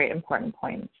really great, important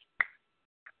points.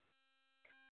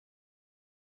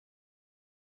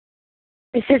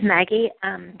 This is Maggie.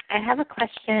 I have a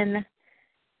question.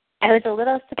 I was a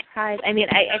little surprised. I mean,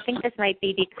 I think this might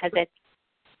be because it's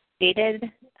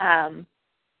dated,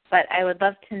 but I would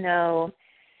love to know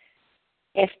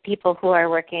if people who are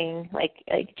working, like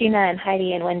Gina and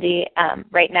Heidi and Wendy,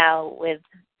 right now with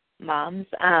moms,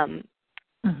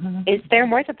 is there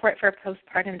more support for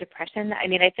postpartum depression? I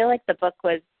mean, I feel like the book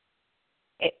was,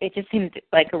 it just seemed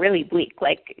really bleak.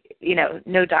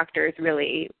 No doctors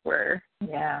really were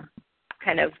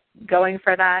kind of going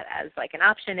for that as an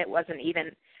option. It wasn't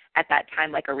even at that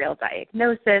time a real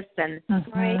diagnosis. And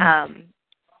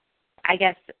I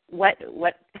guess what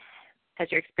has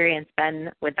your experience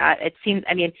been with that? It seems,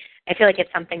 I feel like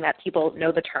it's something that people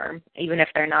know the term, even if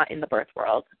they're not in the birth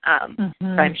world. So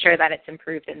I'm sure that it's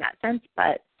improved in that sense,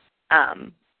 but I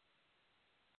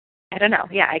don't know.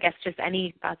 Yeah, I guess just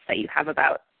any thoughts that you have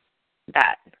about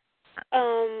that.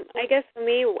 I guess for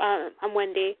me, I'm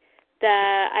Wendy,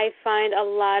 that I find a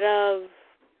lot of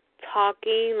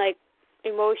talking,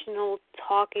 emotional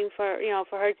talking for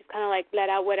her to kind of let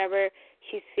out whatever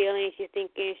she's feeling, she's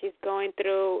thinking, she's going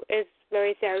through is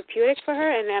very therapeutic for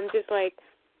her. And I'm just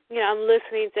I'm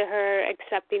listening to her,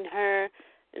 accepting her,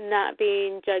 not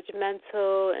being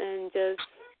judgmental, and just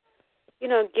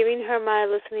giving her my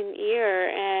listening ear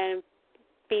and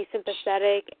be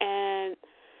sympathetic and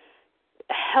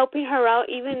helping her out,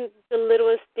 even the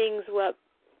littlest things.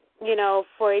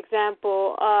 For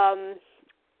example,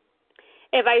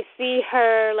 if I see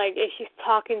her, if she's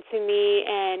talking to me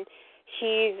and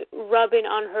she's rubbing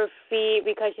on her feet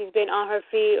because she's been on her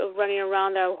feet running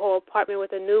around the whole apartment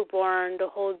with a newborn the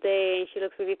whole day and she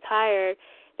looks really tired,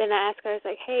 then I ask her,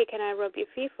 hey, can I rub your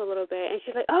feet for a little bit? And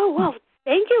she's like, oh, well,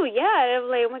 Thank you. Yeah, I'm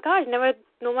like, oh my gosh,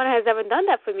 no one has ever done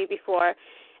that for me before,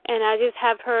 and I just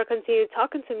have her continue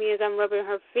talking to me as I'm rubbing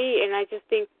her feet, and I just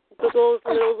think those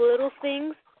little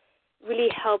things really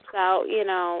helps out,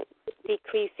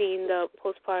 decreasing the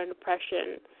postpartum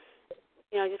depression.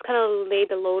 Just kind of lay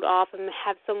the load off and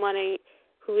have someone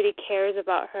who really cares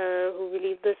about her, who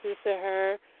really listens to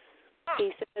her,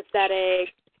 be sympathetic,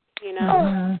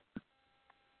 Mm-hmm.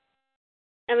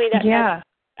 I mean, that's,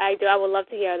 I would love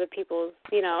to hear other people's,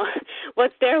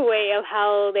 what's their way of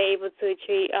how they're able to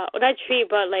treat, not treat,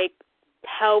 but like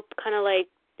help kind of like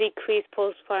decrease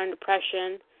postpartum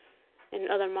depression in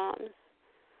other moms.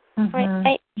 Mm-hmm.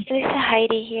 Right. This is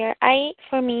Heidi here. I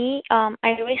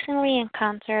recently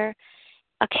encountered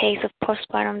a case of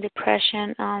postpartum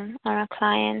depression on a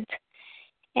client,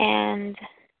 and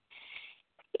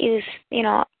it was,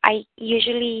 I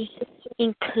usually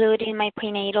include in my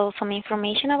prenatal some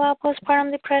information about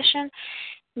postpartum depression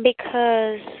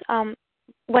because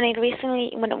when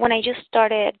I just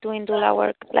started doing doula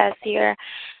work last year,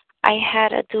 I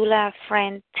had a doula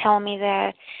friend tell me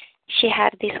that she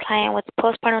had this client with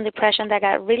postpartum depression that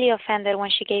got really offended when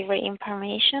she gave her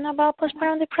information about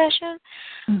postpartum depression.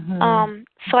 Mm-hmm.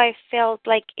 So I felt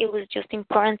like it was just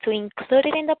important to include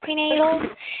it in the prenatals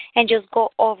and just go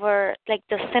over like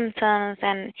the symptoms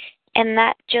and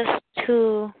not just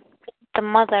to the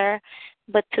mother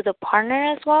but to the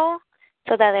partner as well,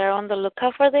 so that they're on the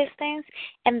lookout for these things.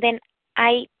 And then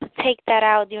I take that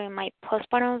out during my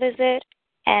postpartum visit.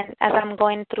 And as I'm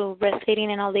going through breastfeeding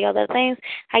and all the other things,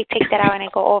 I take that out and I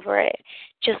go over it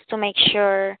just to make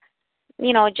sure,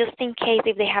 just in case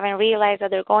if they haven't realized that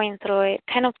they're going through it,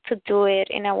 kind of to do it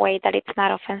in a way that it's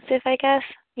not offensive, I guess,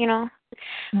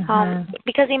 Mm-hmm.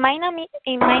 because it might not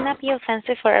be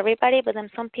offensive for everybody, but then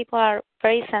some people are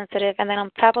very sensitive, and then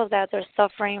on top of that, they're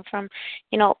suffering from,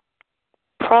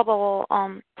 probable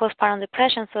postpartum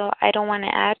depression, so I don't want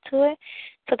to add to it.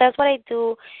 So that's what I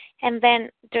do. And then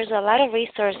there's a lot of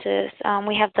resources.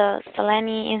 We have the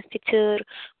Seleni Institute.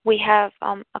 We have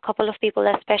a couple of people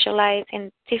that specialize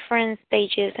in different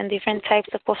stages and different types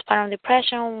of postpartum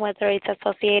depression, whether it's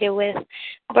associated with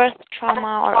birth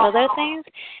trauma or other things.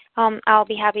 I'll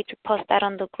be happy to post that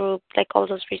on the group, like all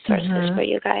those resources for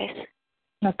you guys.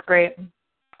 That's great.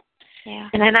 Yeah.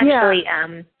 And I'm actually,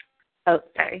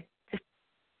 sorry.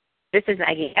 This is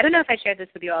Maggie. I don't know if I shared this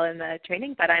with you all in the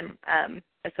training, but I'm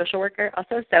a social worker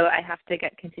also, so I have to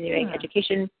get continuing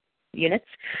education units.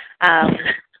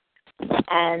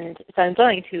 And so I'm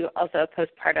going to also a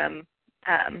postpartum,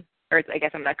 or I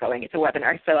guess I'm not going, it's a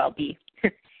webinar, so I'll be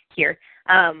here.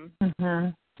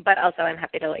 But also I'm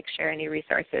happy to share any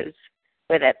resources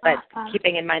with it. But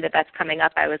keeping in mind that that's coming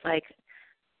up, I was like,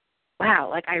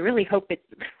 wow, I really hope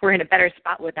we're in a better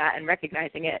spot with that and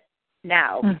recognizing it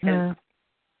now because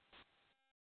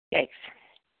yikes.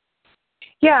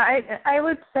 Yeah, I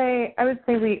would say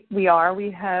we are. We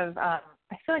have I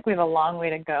feel like we have a long way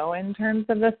to go in terms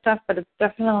of this stuff, but it's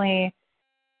definitely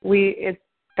it's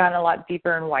gotten a lot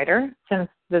deeper and wider since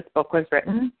this book was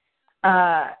written.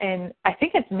 And I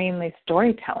think it's mainly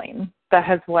storytelling that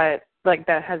has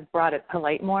brought it to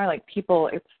light more, like people,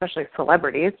 especially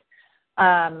celebrities.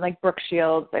 Like Brooke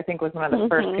Shields, I think, was one of the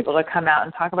first people to come out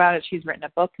and talk about it. She's written a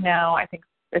book now. I think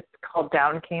it's called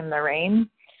Down Came the Rain.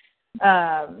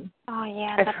 That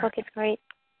book is great.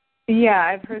 Yeah,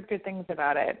 I've heard good things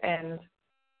about it, and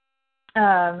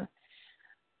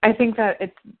I think that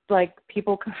it's like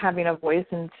people having a voice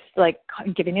and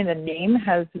giving it a name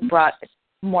has brought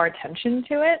more attention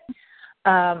to it.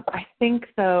 I think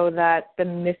though that the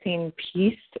missing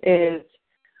piece is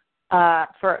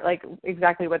for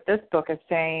exactly what this book is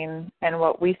saying and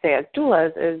what we say as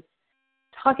doulas is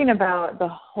talking about the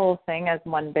whole thing as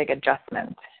one big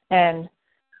adjustment. And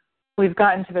we've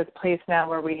gotten to this place now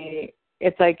where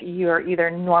it's like you're either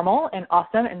normal and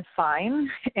awesome and fine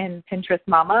and Pinterest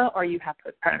mama, or you have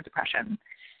postpartum depression.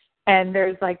 And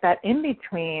there's that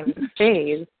in-between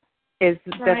phase is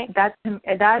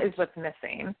that is what's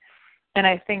missing. And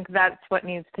I think that's what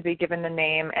needs to be given the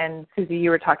name. And Susie, you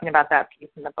were talking about that piece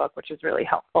in the book, which is really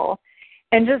helpful.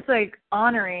 And just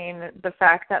honoring the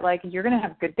fact that you're going to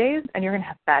have good days and you're going to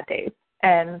have bad days.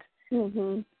 And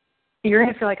you're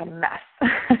going to feel like a mess.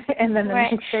 And then the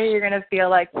next day you're going to feel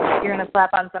like you're going to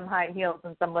slap on some high heels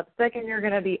and some lipstick and you're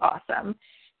going to be awesome.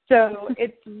 So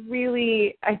it's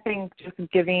really, I think, just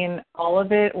giving all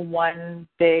of it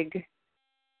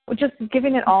just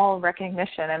giving it all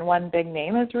recognition and one big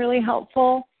name is really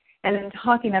helpful. And then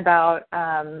talking about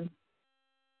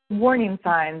warning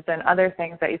signs and other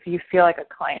things that if you feel like a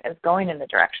client is going in the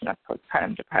direction of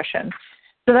postpartum depression.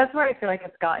 So that's where I feel like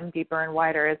it's gotten deeper and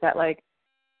wider is that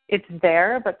it's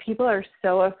there, but people are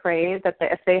so afraid that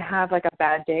if they have like a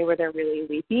bad day where they're really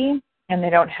weepy and they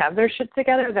don't have their shit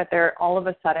together, that they're all of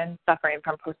a sudden suffering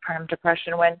from postpartum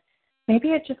depression, when maybe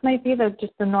it just might be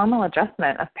just the normal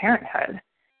adjustment of parenthood.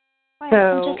 Right.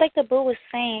 So, and just like the boo was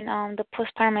saying, the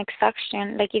postpartum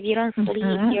exhaustion, like if you don't sleep,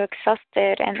 you're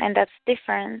exhausted, and that's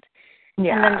different.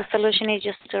 Yeah. And then the solution is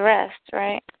just to rest,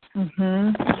 right?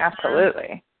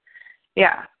 Absolutely.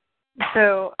 Yeah.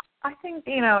 So I think,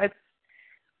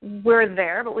 we're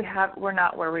there, but we're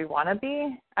not where we want to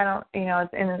be. I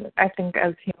think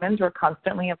as humans, we're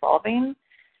constantly evolving,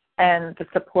 and the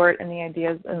support and the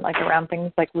ideas and like around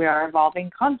things like we are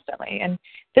evolving constantly. And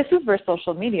this is where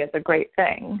social media is a great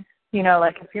thing.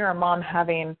 Like if you're a mom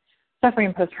suffering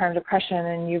postpartum depression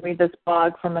and you read this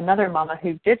blog from another mama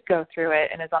who did go through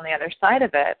it and is on the other side of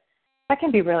it, that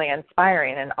can be really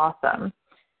inspiring and awesome.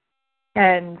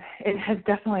 And it has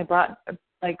definitely brought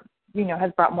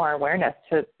more awareness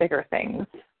to bigger things.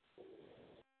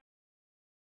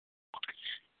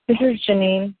 This is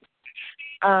Janine.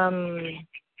 I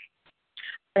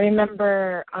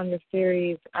remember on the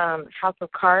series House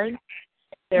of Cards,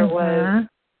 there was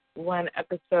one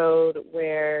episode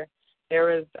where there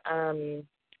was a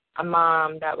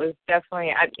mom that was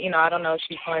definitely, I don't know if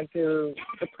she's going through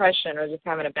depression or just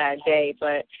having a bad day,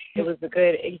 but it was a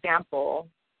good example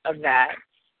of that.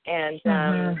 And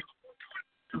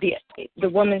the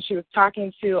woman she was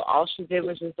talking to, all she did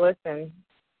was just listen.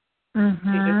 She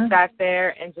just sat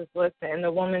there and just listened. And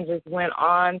the woman just went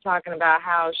on talking about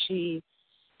how she,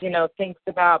 thinks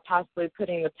about possibly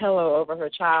putting the pillow over her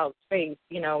child's face,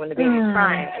 when the baby's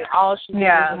crying. And all she did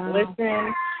was just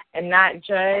listen and not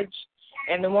judge.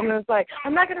 And the woman was like,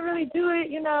 I'm not going to really do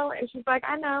it, And she's like,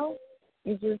 I know.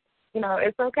 You just,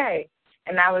 it's okay.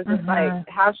 And I was just like,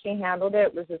 how she handled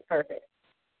it was just perfect.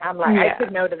 I'm like, I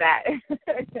took note of that.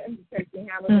 She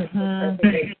handled it just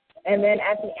perfectly. And then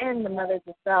at the end, the mother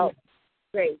just felt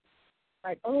great.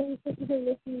 Like, oh, you're such a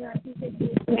good listener. I appreciate you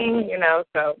listening,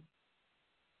 so.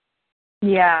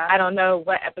 Yeah. I don't know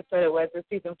what episode it was, or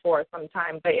season 4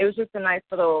 sometime, but it was just a nice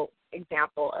little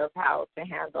example of how to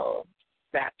handle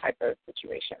that type of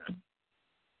situation.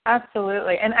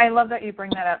 Absolutely. And I love that you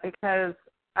bring that up, because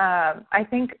I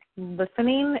think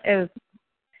listening is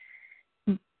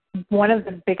one of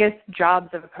the biggest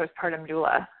jobs of a postpartum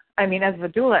doula. I mean, as a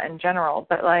doula in general,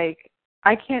 but I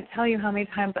can't tell you how many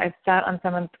times I've sat on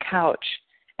someone's couch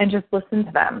and just listened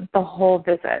to them the whole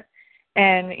visit.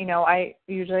 And, I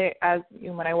usually,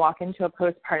 when I walk into a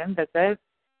postpartum visit,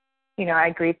 I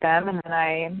greet them, and then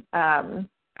I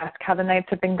ask how the nights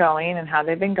have been going and how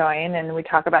they've been going, and we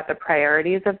talk about the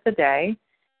priorities of the day.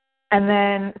 And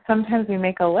then sometimes we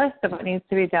make a list of what needs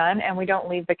to be done, and we don't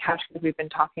leave the couch because we've been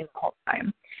talking the whole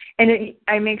time. And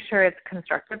I make sure it's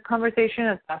constructive conversation.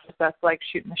 It's not just us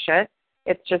shooting the shit.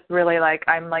 It's just really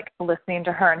I'm listening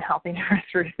to her and helping her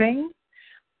through things.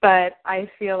 But I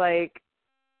feel like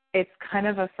it's kind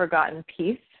of a forgotten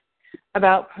piece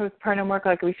about postpartum work.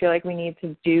 We feel like we need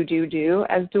to do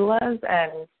as doulas.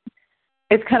 And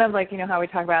it's kind of how we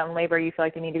talk about in labor, you feel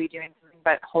like you need to be doing something,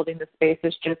 but holding the space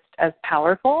is just as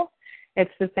powerful.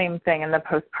 It's the same thing in the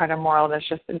postpartum world. It's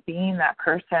just being that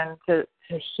person to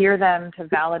hear them, to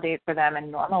validate for them,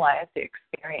 and normalize the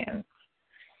experience.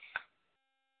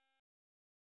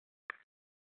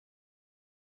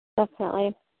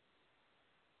 Definitely.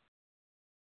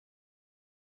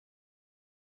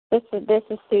 This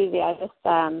is Susie. I just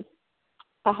I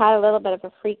had a little bit of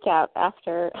a freak out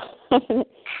after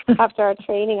after our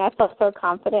training. I felt so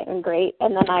confident and great,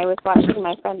 and then I was watching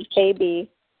my friend's baby,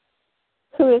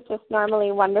 who is just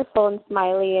normally wonderful and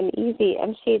smiley and easy,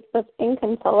 and she was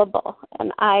inconsolable,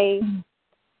 and I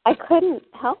couldn't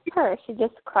help her. She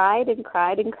just cried and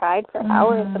cried and cried for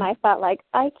hours, and I thought,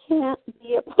 I can't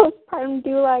be a postpartum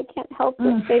doula. I can't help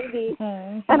this baby.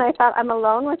 And I thought, I'm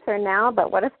alone with her now,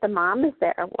 but what if the mom is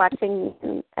there watching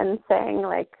and saying,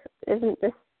 isn't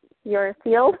this your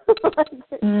field?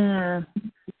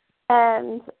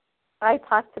 And I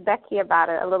talked to Becky about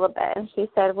it a little bit, and she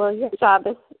said, well, your job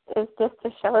is just to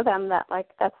show them that,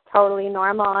 that's totally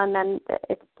normal, and then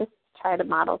it's just try to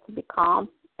model to be calm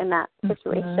in that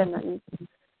situation.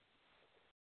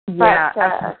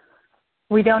 And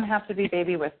we don't have to be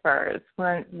baby whisperers.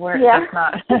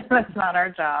 That's not our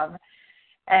job.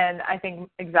 And I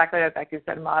think exactly what Becky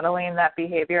said, modeling that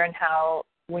behavior, and how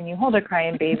when you hold a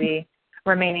crying baby,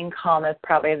 remaining calm is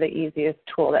probably the easiest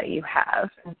tool that you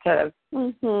have, instead of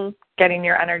getting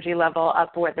your energy level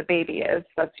up where the baby is.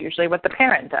 That's usually what the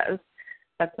parent does.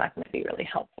 That's not going to be really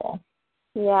helpful.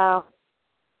 Yeah.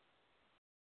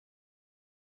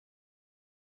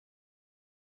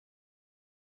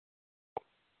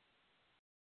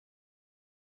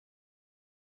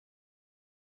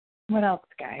 What else,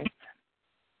 guys?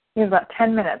 We have about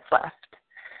 10 minutes left.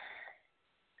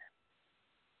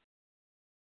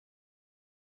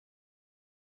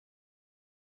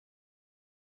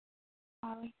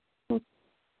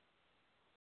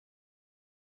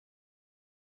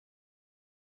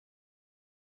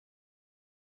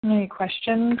 Any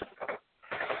questions?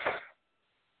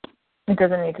 It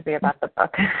doesn't need to be about the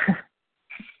book.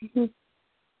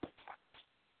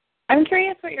 I'm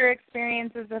curious what your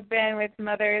experiences have been with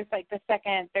mothers, like the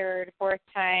second, third, fourth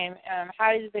time.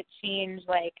 How does it change,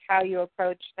 like, how you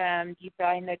approach them? Do you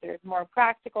find that there's more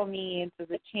practical needs? Does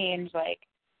it change, like,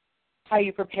 how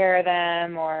you prepare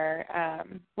them or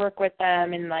work with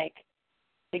them in, like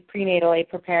prenatally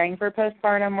preparing for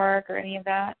postpartum work or any of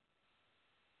that?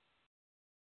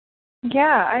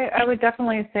 Yeah, I would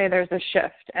definitely say there's a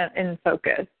shift in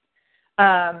focus.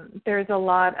 There's a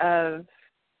lot of,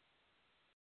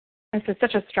 this is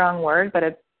such a strong word, but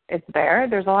it's there.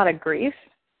 There's a lot of grief,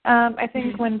 I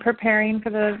think, when preparing for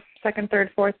the second,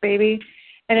 third, fourth baby.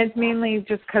 And it's mainly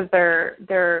just because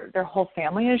their whole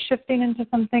family is shifting into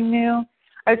something new.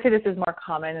 I would say this is more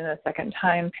common in a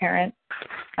second-time parent,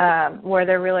 where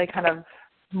they're really kind of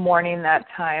mourning that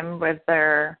time with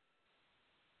their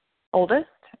oldest,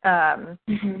 and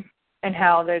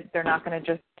how they're not going to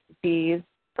just be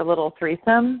the little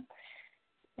threesome.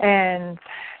 And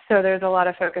so there's a lot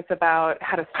of focus about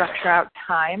how to structure out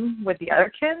time with the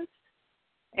other kids.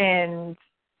 And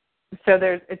so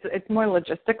it's more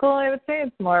logistical, I would say.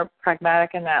 It's more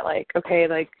pragmatic in that, like, okay,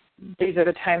 like, these are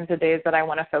the times of days that I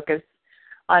want to focus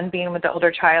on being with the older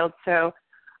child. So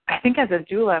I think as a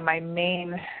doula, my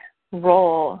main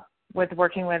role with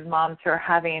working with moms who are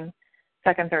having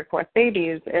second, third, fourth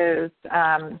babies is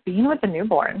being with the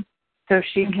newborn so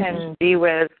she can be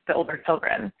with the older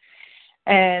children.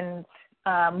 And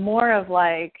more of,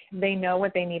 like, they know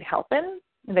what they need help in.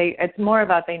 It's more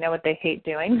about they know what they hate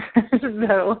doing.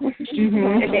 So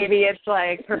maybe it's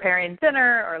like preparing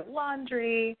dinner or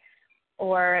laundry,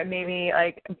 or maybe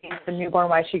like being the newborn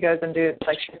while she goes and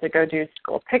she has to go do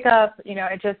school pickup. You know,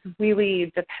 it just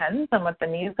really depends on what the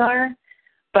needs are,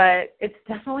 but it's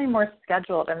definitely more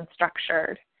scheduled and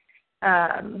structured.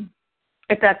 I'm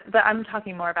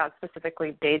talking more about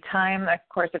specifically daytime. Of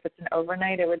course, if it's an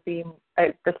overnight, it would be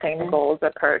the same goals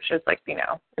approach as, like, you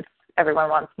know, everyone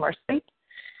wants more sleep.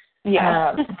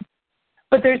 Yeah.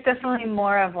 But there's definitely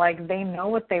more of, like, they know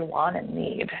what they want and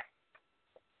need.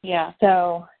 Yeah.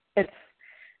 So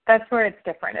that's where it's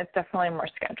different. It's definitely more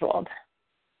scheduled.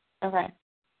 Okay.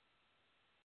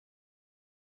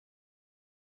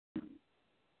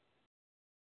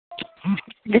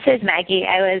 This is Maggie.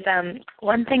 I was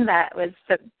one thing that was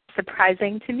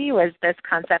surprising to me was this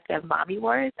concept of mommy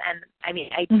wars, and I mean,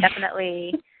 I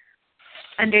definitely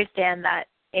understand that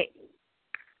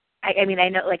I mean, I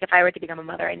know, like, if I were to become a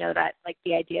mother, I know that, like,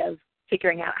 the idea of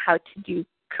figuring out how to do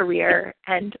career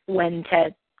and when to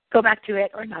go back to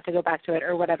it or not to go back to it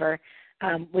or whatever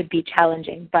would be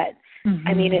challenging. But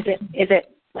I mean, is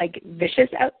it like vicious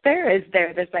out there? Is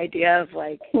there this idea of,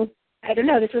 like, I don't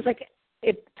know, this was like,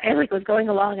 I like was going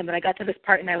along, and then I got to this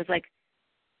part and I was like,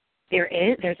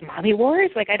 there's mommy wars?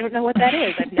 Like, I don't know what that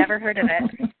is. I've never heard of it.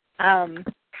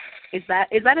 Is that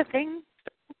a thing?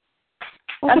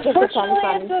 Unfortunately,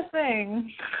 it's a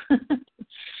thing.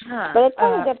 But it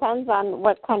kind of depends on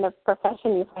what kind of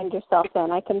profession you find yourself in.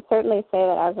 I can certainly say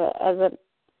that as an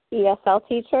ESL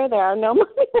teacher, there are no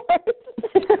mommy wars.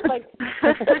 Like,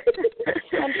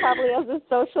 and probably as a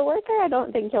social worker, I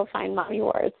don't think you'll find mommy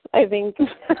wars. I think,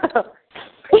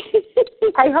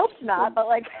 I hope not, but,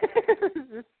 like,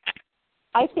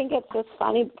 I think it's just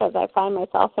funny because I find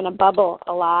myself in a bubble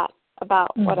a lot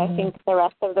about what I think the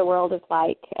rest of the world is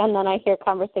like. And then I hear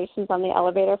conversations on the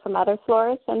elevator from other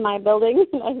floors in my building,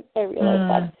 and I realize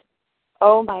that,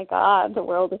 oh, my God, the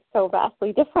world is so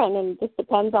vastly different, and it just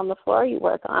depends on the floor you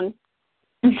work on.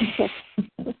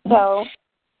 So,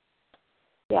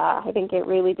 yeah, I think it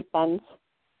really depends.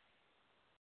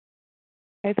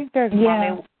 I think there's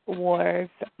mommy wars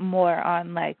more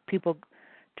on, like, people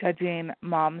judging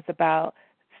moms about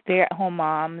stay-at-home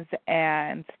moms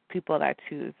and people that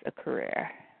choose a career.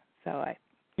 So I.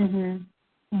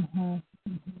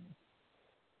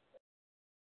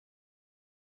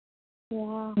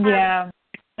 Yeah.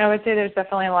 I would say there's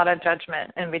definitely a lot of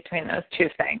judgment in between those two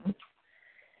things.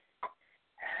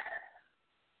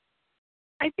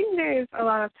 I think there's a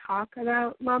lot of talk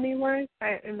about mommy wars,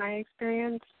 but in my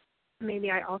experience, maybe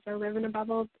I also live in a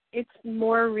bubble. It's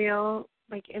more real,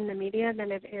 like, in the media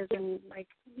than it is in, like,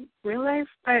 real life.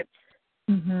 But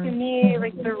to me,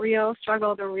 like, the real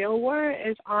struggle, the real war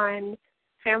is on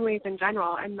families in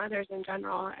general and mothers in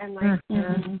general. And, like,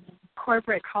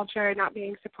 corporate culture not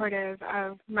being supportive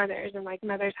of mothers and like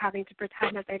mothers having to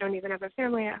pretend that they don't even have a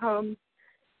family at home.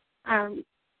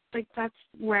 Like that's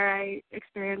where I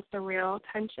experienced the real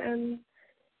tension.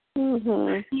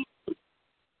 Mhm.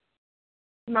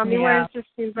 Mommy wars just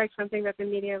seems like something that the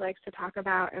media likes to talk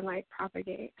about and like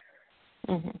propagate.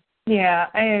 Mhm. Yeah,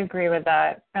 I agree with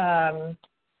that. And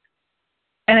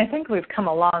I think we've come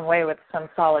a long way with some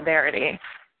solidarity.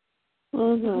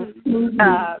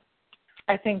 Mhm.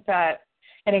 I think that,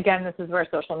 and again, this is where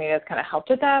social media has kind of helped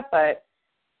with that, but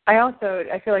I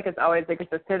feel like it's always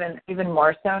existed, and even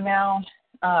more so now.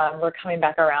 We're coming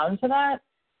back around to that,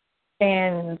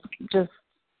 and just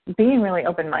being really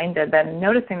open-minded and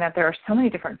noticing that there are so many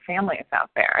different families out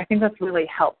there. I think that's really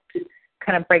helped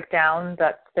kind of break down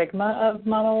that stigma of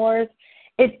mama wars.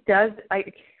 It does,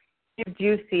 you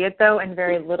do see it, though, in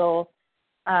very little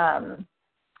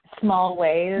small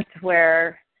ways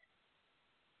where,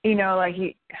 you know, like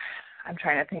I'm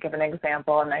trying to think of an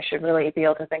example, and I should really be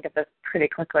able to think of this pretty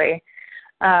quickly.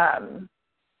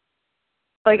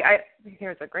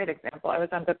 Here's a great example. I was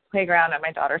on the playground at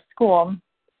my daughter's school,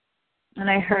 and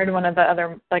I heard one of the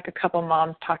other, like a couple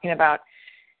moms talking about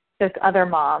this other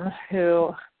mom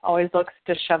who always looks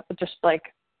disheveled, just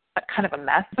like kind of a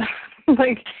mess.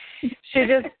 Like she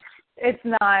just is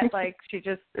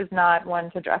not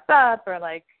one to dress up, or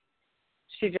like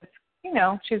she just, you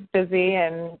know, she's busy,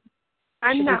 and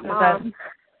I'm that mom.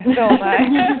 So am I.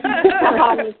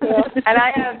 And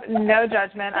I have no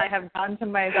judgment. I have gone to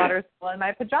my daughter's school in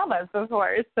my pajamas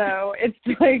before, so it's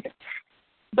like,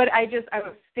 but I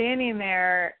was standing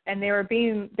there, and they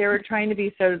were trying to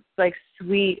be so like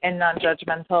sweet and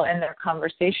non-judgmental in their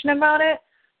conversation about it,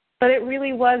 but it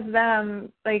really was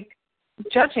them like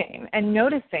judging and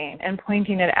noticing and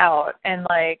pointing it out, and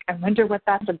like, I wonder what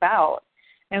that's about,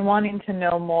 and wanting to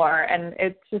know more. And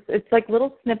it's like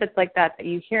little snippets like that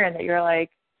you hear, and that you're like,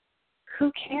 who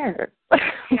cares?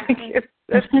 Like,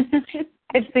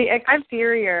 it's the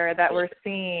exterior that we're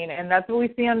seeing, and that's what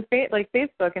we see on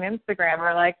Facebook and Instagram.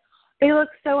 We're like, they look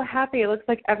so happy. It looks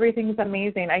like everything's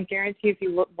amazing. I guarantee if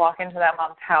you walk into that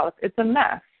mom's house, it's a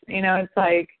mess. You know, it's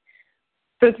like,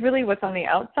 so it's really what's on the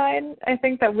outside, I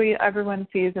think, that everyone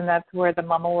sees, and that's where the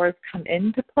mama wars come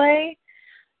into play.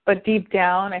 But deep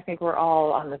down, I think we're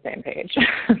all on the same page.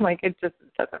 Like, it just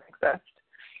doesn't exist.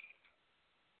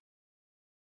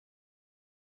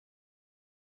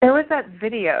 There was that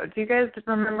video. Do you guys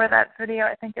remember that video?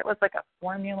 I think it was like a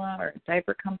formula or a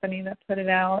diaper company that put it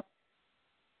out.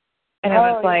 And it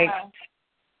was like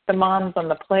the moms on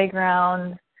the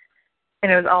playground,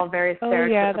 and it was all very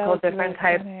stereotypical, different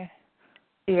types. Funny.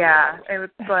 Yeah, it was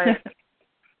like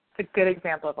it's a good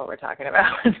example of what we're talking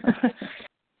about.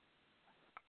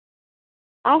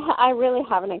 I really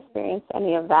haven't experienced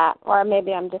any of that, or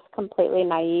maybe I'm just completely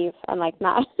naive and like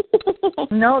not.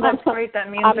 No, that's great. That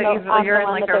means that you're in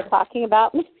like they're talking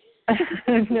about.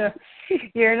 No,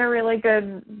 you're in a really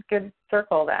good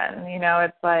circle. Then, you know,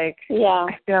 it's like, yeah.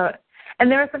 I feel,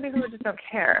 and there are some people who just don't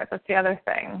care. That's the other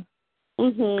thing.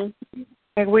 Mhm.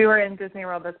 Like, we were in Disney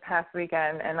World this past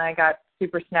weekend, and I got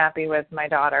super snappy with my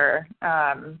daughter,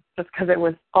 just because it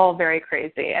was all very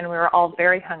crazy, and we were all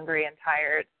very hungry and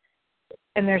tired.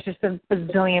 And there's just a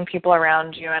bazillion people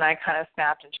around you, and I kind of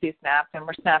snapped, and she snapped, and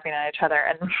we're snapping at each other.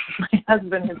 And my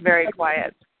husband is very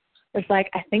quiet. It's like,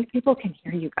 I think people can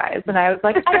hear you guys. And I was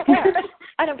like, I don't care.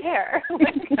 I don't care.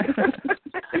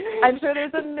 I'm sure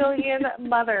there's a million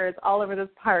mothers all over this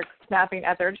park snapping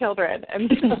at their children.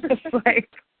 And so it's like,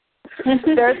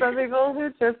 there are some people who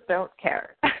just don't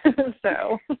care.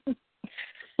 So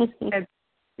it's,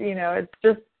 you know, it's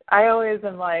just, I always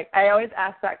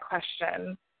ask that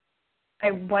question. I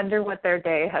wonder what their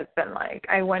day has been like.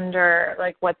 I wonder,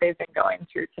 like, what they've been going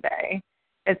through today,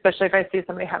 especially if I see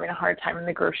somebody having a hard time in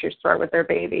the grocery store with their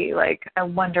baby. Like, I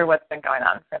wonder what's been going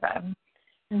on for them.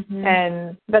 Mm-hmm.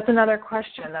 And that's another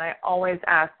question that I always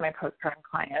ask my postpartum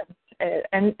clients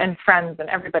and friends and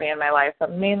everybody in my life,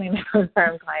 but mainly my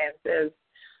postpartum clients is,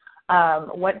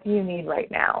 what do you need right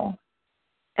now?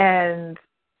 And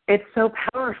it's so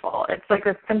powerful. It's like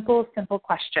a simple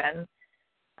question.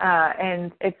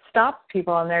 And it stops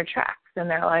people in their tracks, and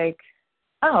they're like,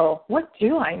 oh, what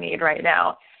do I need right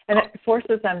now? And it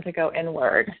forces them to go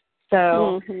inward.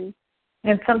 So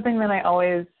it's something that I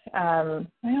always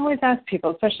ask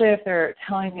people, especially if they're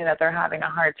telling me that they're having a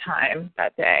hard time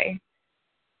that day.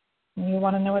 And you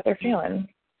want to know what they're feeling.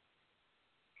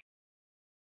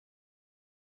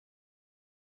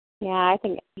 Yeah, I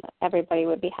think everybody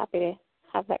would be happy to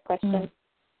have that question.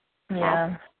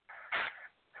 Yeah.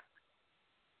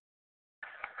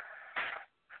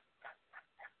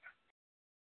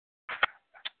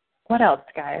 What else,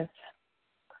 guys?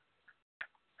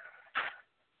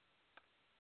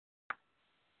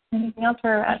 anything else?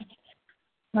 We're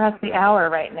at the hour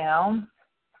right now.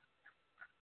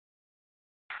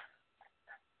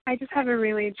 I just have a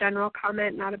really general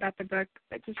comment, not about the book,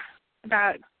 but just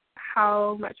about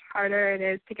how much harder it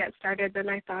is to get started than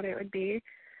I thought it would be.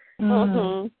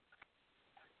 Mm-hmm.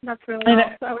 That's really all.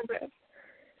 That was it.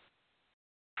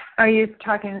 Are you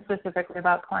talking specifically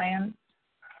about clients?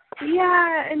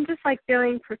 Yeah, and just like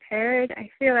feeling prepared. I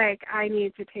feel like I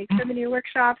need to take so many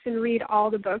workshops and read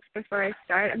all the books before I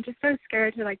start. I'm just so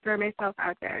scared to like throw myself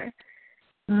out there.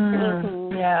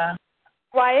 Mm-hmm. Yeah.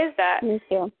 Why is that? Me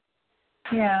too.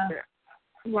 Yeah.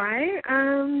 Why?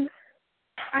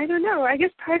 I don't know. I guess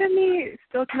part of me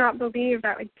still cannot believe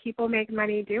that like people make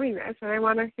money doing this, and I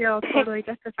want to feel totally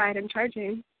justified in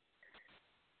charging.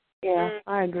 Yeah,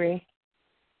 I agree.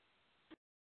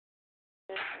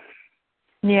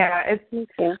 Yeah, it's. Me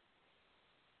too.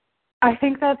 I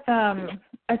think that's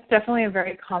it's definitely a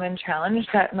very common challenge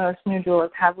that most new doulas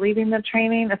have leaving the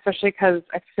training, especially because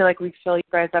I feel like we fill you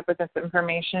guys up with this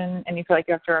information and you feel like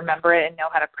you have to remember it and know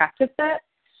how to practice it.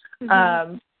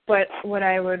 Mm-hmm. But what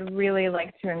I would really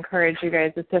like to encourage you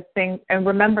guys is to think and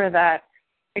remember that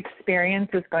experience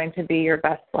is going to be your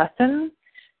best lesson,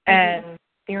 and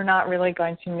you're not really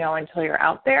going to know until you're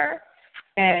out there.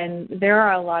 And there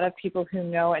are a lot of people who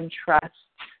know and trust,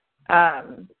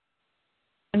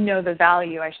 know the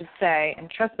value, I should say, and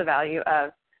trust the value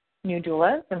of new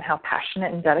doulas and how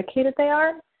passionate and dedicated they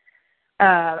are.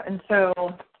 And so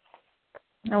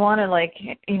I want to,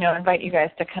 invite you guys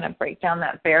to kind of break down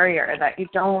that barrier that you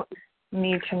don't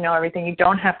need to know everything. You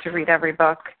don't have to read every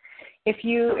book. If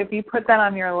you put that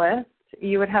on your list,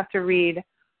 you would have to read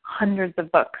hundreds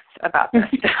of books about this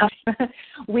stuff.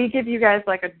 We give you guys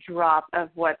like a drop of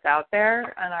what's out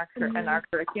there in our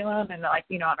curriculum and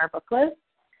on our book list.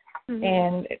 Mm-hmm.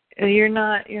 And you're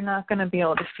not going to be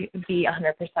able to be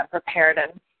 100% prepared.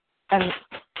 And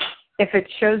if it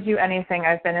shows you anything,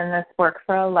 I've been in this work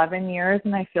for 11 years,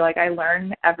 and I feel like I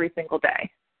learn every single day.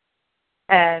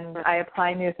 And I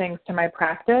apply new things to my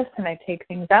practice, and I take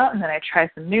things out, and then I try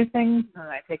some new things, and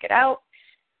then I take it out.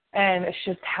 And it's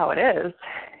just how it is.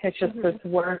 It's just this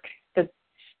work,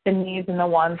 the needs and the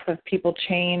wants of people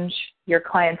change. Your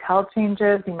clientele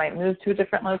changes. You might move to a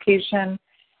different location,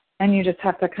 and you just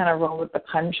have to kind of roll with the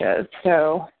punches.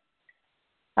 So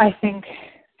I think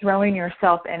throwing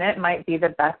yourself in it might be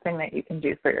the best thing that you can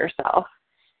do for yourself.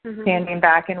 Mm-hmm. Standing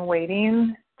back and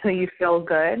waiting till you feel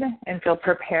good and feel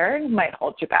prepared might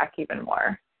hold you back even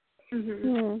more.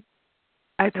 Mm-hmm.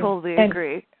 I totally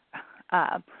agree.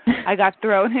 I got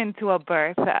thrown into a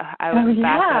birth. I was a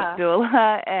backup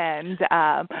doula, and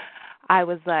I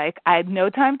was like, I had no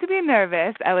time to be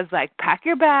nervous. I was like, pack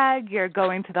your bag. You're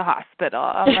going to the hospital.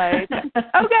 I'm like,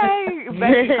 okay.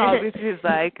 Becky called me. She's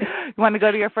like, you want to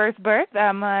go to your first birth?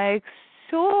 I'm like,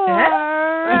 sure.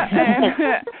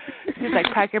 And she's like,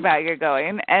 pack your bag. You're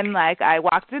going. And, I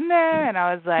walked in there, and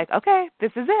I was like, okay,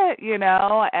 this is it,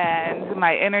 and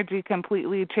my energy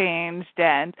completely changed.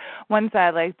 And once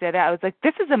I, did it, I was like,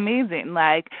 this is amazing.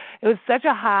 It was such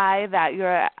a high that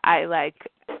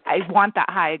I want that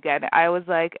high again. I was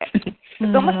like,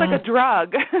 it's almost like a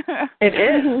drug. It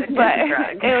is. It but is a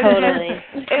drug.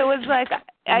 It was like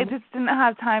I just didn't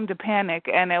have time to panic,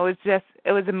 and it was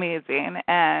amazing.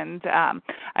 And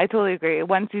I totally agree.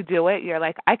 Once you do it, you're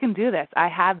like, I can do this. I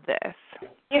have this.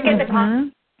 You get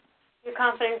your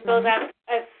confidence builds up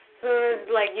as soon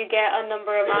as you get a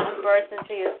number amount of births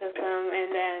into your system,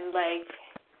 and then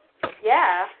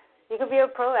you could be a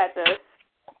pro at this.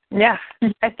 Yeah.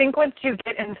 I think once you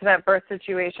get into that birth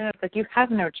situation, it's like you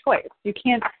have no choice. You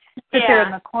can't sit there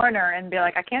in the corner and be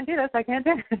like, I can't do this, I can't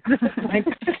do this.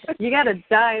 You got to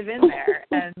dive in there.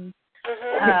 And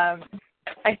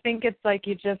I think it's like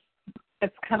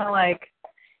it's kind of like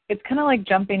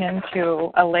jumping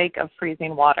into a lake of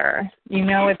freezing water.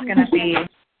 It's going to be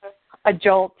a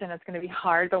jolt and it's going to be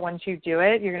hard, but once you do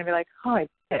it, you're going to be like, oh, I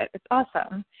did it. It's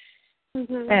awesome.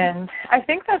 Mm-hmm. And I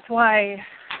think that's why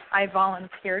I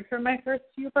volunteered for my first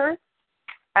few births.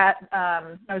 I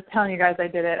was telling you guys I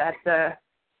did it at the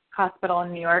hospital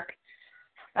in New York,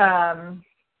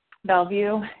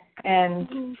 Bellevue,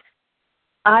 and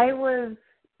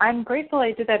I'm grateful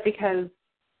I did that because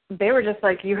they were just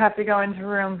like, you have to go into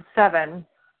room 7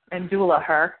 and doula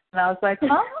her. And I was like,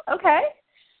 oh, okay.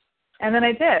 And then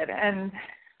I did, and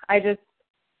I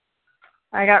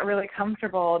got really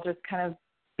comfortable just kind of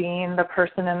being the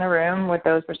person in the room with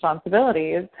those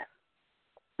responsibilities.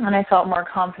 And I felt more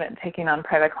confident taking on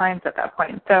private clients at that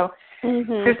point. So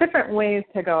there's different ways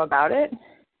to go about it.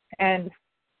 And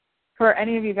for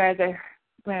any of you guys, if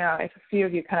a few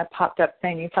of you kind of popped up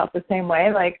saying you felt the same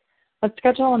way, let's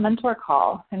schedule a mentor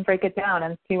call and break it down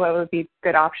and see what would be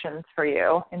good options for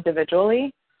you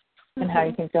individually and how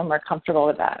you can feel more comfortable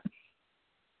with that.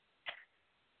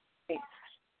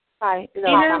 Hi,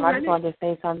 I just wanted to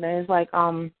say something. It's like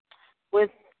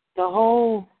with the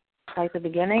whole, like the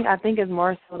beginning, I think it's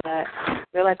more so that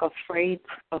they're like afraid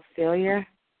of failure.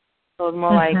 So it's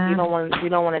more like we don't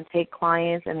want to take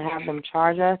clients and have them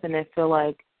charge us, and they feel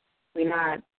like we're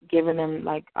not giving them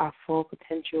like our full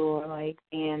potential, or like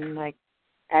being like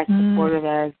as supportive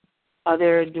as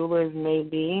other doulas may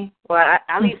be. Well,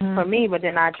 at least for me. But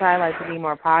then I try like to be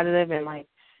more positive and like,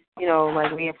 you know,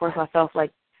 like reinforce myself.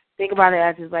 Like think about it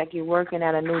as it's like you're working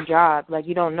at a new job. Like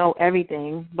you don't know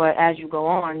everything, but as you go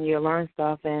on, you learn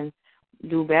stuff and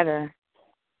do better.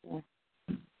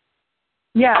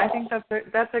 Yeah, I think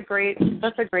that's a great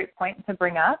point to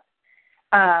bring up.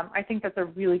 I think that's a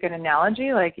really good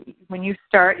analogy. Like when you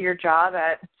start your job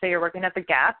at, say, you're working at the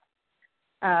Gap,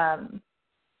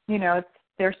 you know,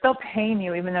 they're still paying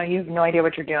you even though you have no idea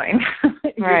what you're doing.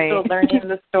 You're still learning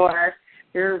the store.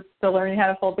 You're still learning how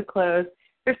to fold the clothes.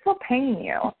 They're still paying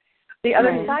you. The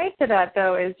other side to that,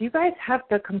 though, is you guys have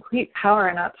the complete power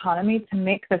and autonomy to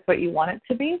make this what you want it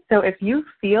to be. So if you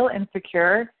feel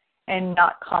insecure and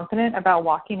not confident about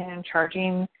walking in and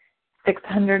charging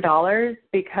 $600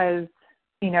 because,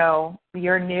 you know,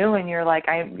 you're new and you're like,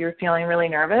 you're feeling really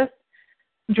nervous,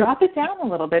 drop it down a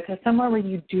little bit to somewhere where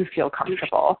you do feel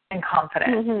comfortable and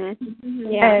confident.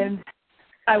 And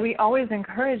we always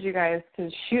encourage you guys to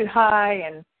shoot high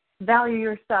and value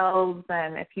yourselves.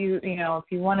 And if you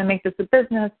want to make this a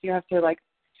business, you have to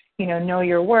know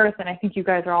your worth. And I think you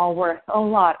guys are all worth a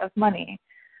lot of money.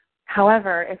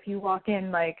 However, if you walk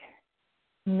in like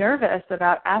nervous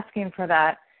about asking for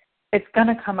that, it's going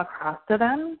to come across to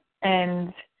them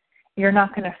and you're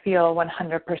not going to feel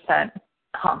 100%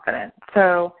 confident.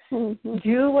 So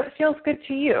do what feels good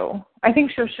to you. I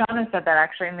think Shoshana said that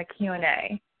actually in the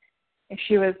Q&A.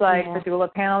 She was like, the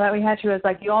doula panel that we had, she was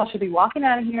like, you all should be walking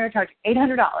out of here charging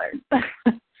 $800.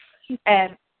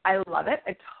 And I love it.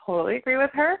 I totally agree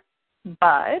with her.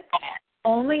 But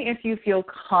only if you feel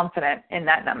confident in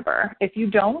that number. If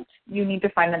you don't, you need to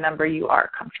find a number you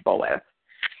are comfortable with.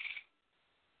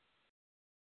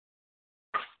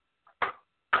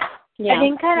 I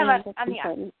think kind of on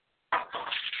the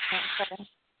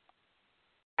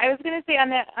I was going to say on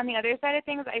the other side of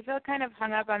things, I feel kind of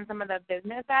hung up on some of the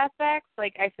business aspects.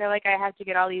 Like I feel like I have to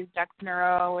get all these ducks in a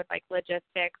row with like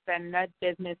logistics and a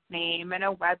business name and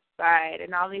a website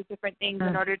and all these different things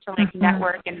in order to like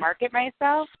network and market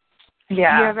myself.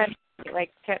 Yeah. Do you have any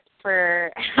like tips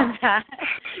for that?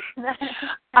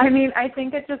 I mean, I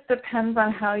think it just depends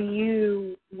on how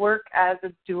you work as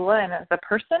a doula and as a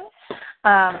person.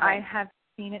 I have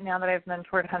seen it now that I've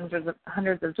mentored hundreds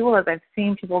of doulas. I've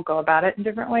seen people go about it in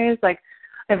different ways. Like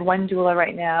I have one doula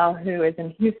right now who is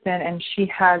in Houston, and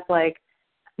she has like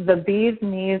the bee's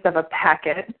knees of a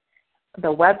packet,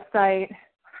 the website,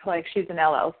 like she's an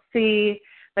LLC.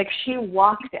 Like she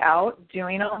walked out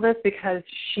doing all this because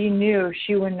she knew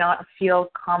she would not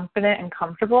feel confident and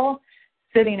comfortable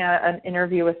sitting at an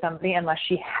interview with somebody unless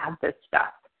she had this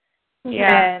stuff.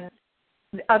 Yeah.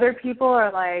 And other people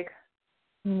are like,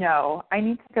 no, I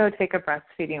need to go take a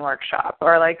breastfeeding workshop,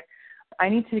 or like I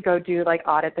need to go do like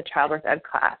audit the childbirth ed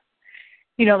class.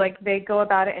 You know, like they go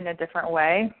about it in a different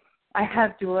way. I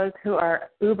have doulas who are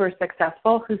uber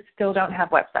successful who still don't have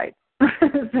websites.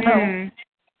 So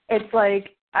it's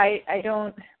like I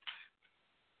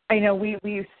know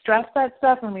we stress that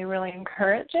stuff and we really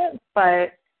encourage it,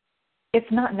 but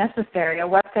it's not necessary. A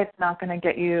website's not going to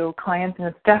get you clients, and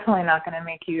it's definitely not going to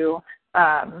make you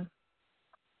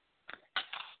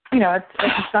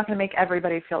it's not going to make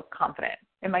everybody feel confident.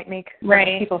 It might make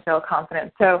people feel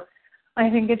confident. So I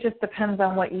think it just depends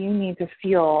on what you need to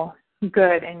feel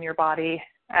good in your body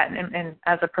and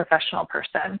as a professional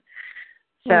person.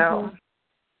 So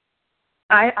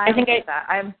I think that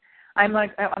I'm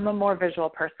a more visual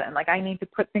person. Like I need to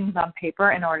put things on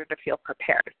paper in order to feel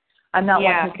prepared. I'm not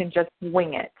one who can just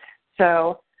wing it.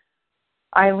 So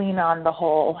I lean on the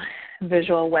whole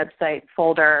visual website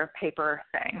folder paper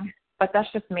thing. But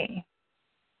that's just me.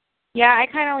 Yeah, I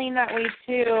kind of lean that way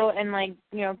too, and like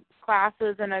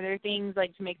classes and other things,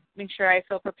 like to make sure I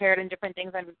feel prepared in different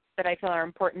things that I feel are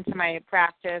important to my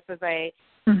practice as I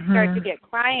start to get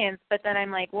clients. But then I'm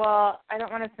like, well, I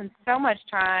don't want to spend so much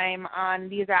time on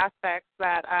these aspects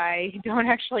that I don't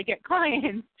actually get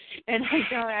clients and I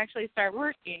don't actually start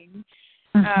working.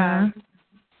 So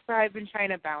I've been trying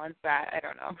to balance that. I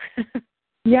don't know.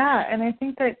 Yeah, and I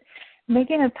think that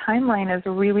making a timeline is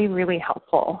really, really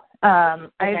helpful.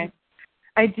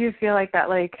 I do feel like that,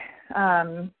 like,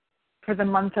 for the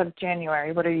month of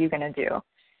January, what are you going to do?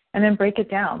 And then break it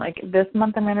down. Like, this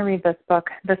month I'm going to read this book.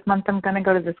 This month I'm going to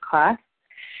go to this class.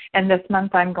 And this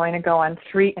month I'm going to go on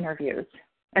 3 interviews.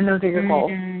 And those are your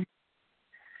goals.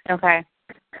 Okay.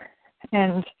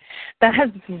 And that has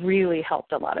really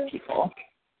helped a lot of people.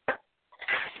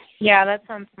 Yeah, that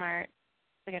sounds smart.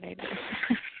 That's a good idea.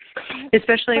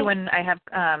 Especially when I have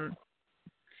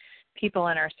people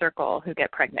in our circle who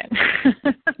get pregnant.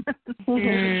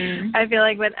 I feel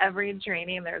like with every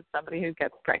training there's somebody who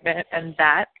gets pregnant, and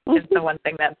that is the one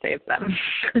thing that saves them.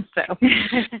 So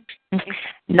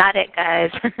Not it,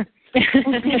 guys.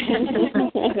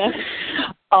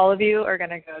 All of you are going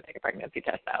to go take a pregnancy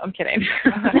test now. I'm kidding.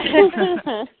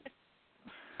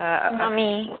 Not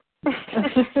me.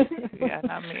 Yeah,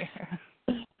 not me.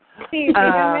 Hey,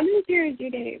 David, when is your due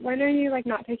date? When are you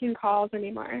not taking calls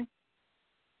anymore?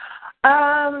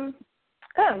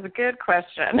 That was a good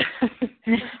question.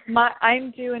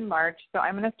 I'm due in March, so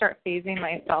I'm going to start phasing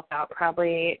myself out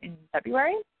probably in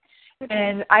February. Okay.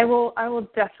 And I will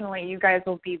definitely, you guys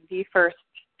will be the first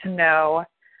to know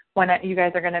when you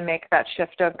guys are going to make that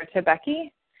shift over to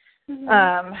Becky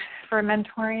for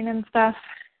mentoring and stuff.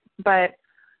 But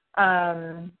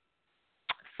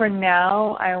for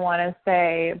now, I want to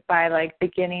say by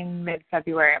beginning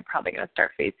mid-February, I'm probably going to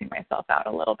start phasing myself out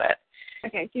a little bit.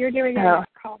 Okay, so you're doing a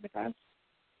call with us.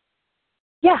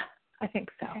 Yeah, I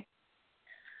think so. Okay.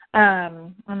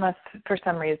 Unless for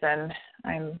some reason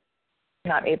I'm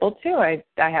not able to, I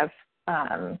have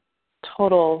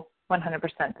total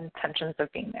 100% intentions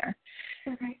of being there.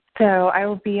 Okay. So I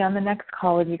will be on the next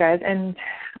call with you guys, and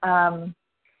I've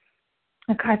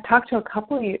talked to a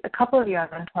couple of you on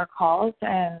mentor calls,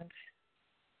 and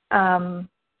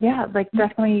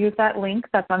definitely use that link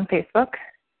that's on Facebook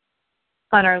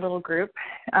on our little group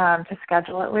to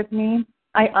schedule it with me.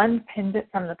 I unpinned it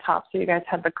from the top so you guys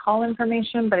have the call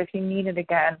information, but if you need it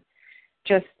again,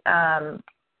 just I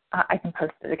can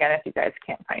post it again if you guys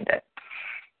can't find it.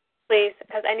 Please,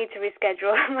 because I need to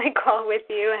reschedule my call with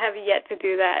you. I have yet to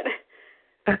do that.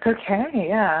 That's okay,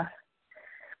 yeah.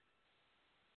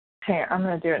 Okay, I'm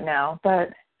going to do it now.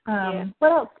 But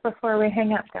what else before we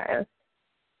hang up, guys?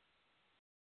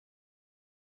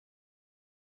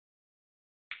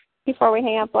 Before we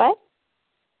hang up, what?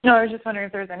 No, I was just wondering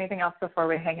if there's anything else before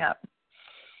we hang up.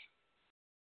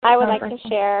 I would like to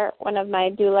share one of my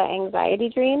doula anxiety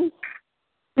dreams.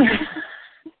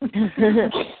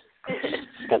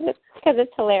 Because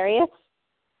it's hilarious.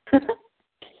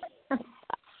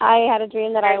 I had a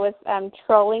dream that I was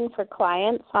trolling for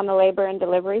clients on the labor and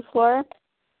delivery floor.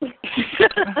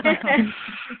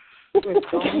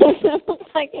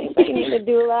 Like, anybody need a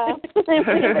doula?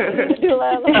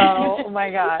 Oh my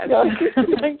God.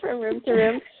 Going from room to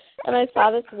room. And I saw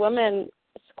this woman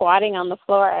squatting on the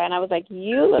floor, and I was like,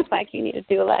 you look like you need a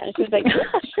doula. And she was like,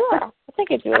 yeah, sure, I'll take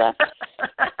a doula.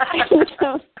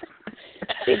 So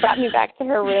she brought me back to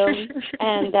her room,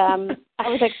 and I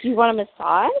was like, do you want a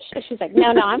massage? And she's like, no,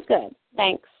 I'm good,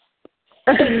 thanks.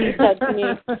 And she said to me,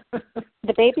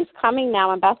 the baby's coming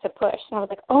now, I'm about to push. And I was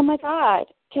like, oh my God,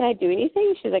 can I do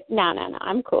anything? She's like, no,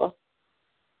 I'm cool.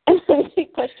 And then she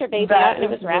pushed her baby out, and it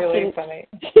was wrapped really funny.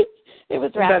 It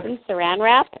was wrapped in saran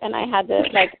wrap, and I had to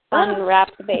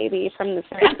unwrap the baby from the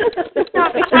saran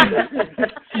wrap.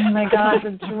 Oh my God,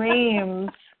 the dreams.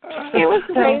 It was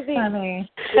so crazy. Funny.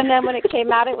 And then when it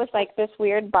came out, it was like this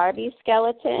weird Barbie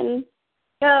skeleton.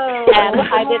 Oh, and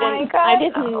I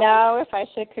didn't know if I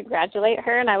should congratulate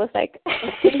her, and I was like,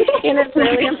 and it's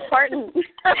really important.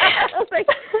 I was like,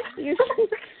 you should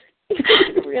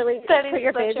really put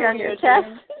your baby on your chest.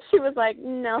 She was like,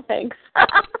 no, thanks.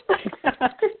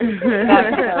 That's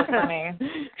so funny.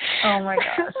 Oh my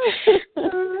gosh.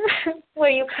 Were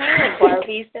you playing with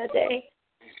Barbies that day?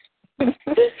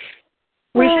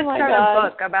 We should start a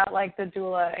book about the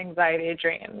doula anxiety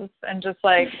dreams and just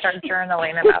start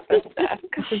journaling about this stuff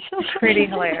because it's pretty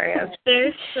hilarious.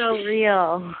 They're so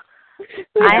real.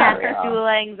 I had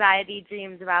doula anxiety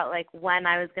dreams about when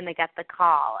I was going to get the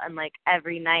call, and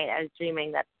every night I was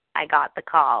dreaming that I got the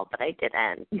call, but I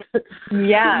didn't.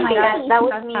 Yeah, oh my God, that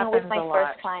was me with my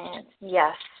first client.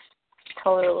 Yes,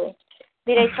 totally.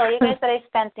 Did I tell you guys that I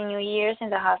spent the New Year's in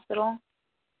the hospital?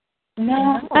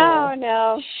 No. Oh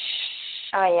no.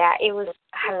 Oh yeah, it was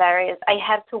hilarious. I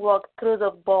had to walk through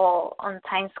the ball on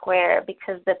Times Square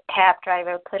because the cab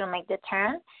driver couldn't make the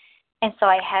turn. And so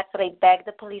I had to beg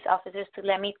the police officers to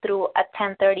let me through at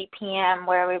 10:30 p.m.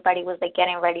 where everybody was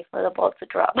getting ready for the ball to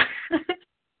drop.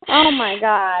 Oh my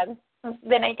God.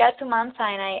 Then I got to Mount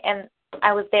Sinai, and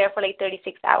I was there for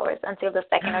 36 hours until the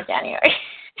 2nd of January.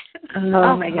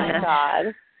 Oh my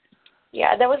God.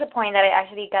 Yeah, there was a point that I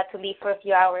actually got to leave for a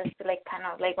few hours to like kind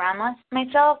of like ground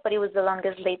myself, but it was the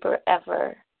longest labor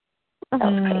ever. That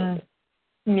was crazy.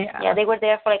 Yeah. Yeah, they were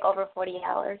there for like over 40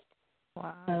 hours.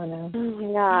 Wow. Oh no. Oh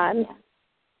my God.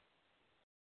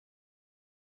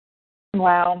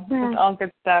 Wow. That's all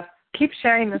good stuff. Keep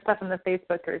sharing this stuff in the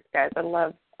Facebook groups, guys. I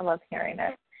love hearing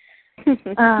it.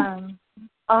 Awesome.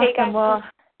 Hey guys, Well,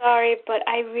 sorry, but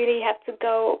I really have to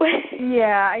go.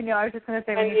 yeah, I know. I was just going to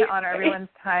say we need to honor everyone's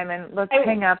time, and let's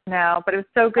hang up now. But it was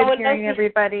so good hearing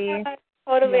everybody.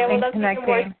 Totally, I would and love to hear more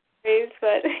connecting. stories,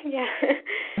 but yeah.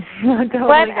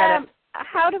 Totally get it.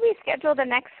 How do we schedule the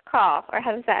next call, or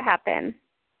how does that happen?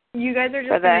 You guys are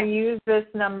just going to use this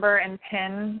number and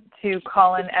PIN to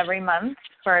call in every month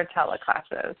for our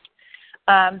teleclasses.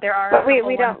 There are. But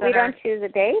we don't choose a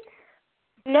date.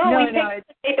 No, we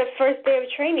picked the first day of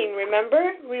training.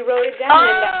 Remember, we wrote it down.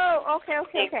 Oh,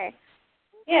 okay.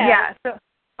 Yeah. Yeah. So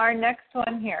our next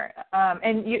one here,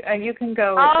 and you can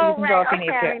go. Oh, you can right. go if you need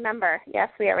I to. remember. Yes,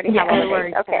 we already have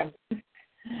February. Okay.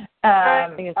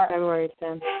 I think it's February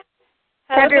 10th.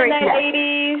 Have a good night,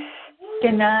 ladies.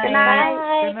 Good night. Good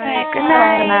night. Good night. Good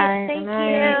night. Good night. Thank Good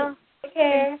night. you. Take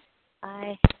care.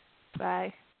 Bye.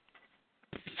 Bye.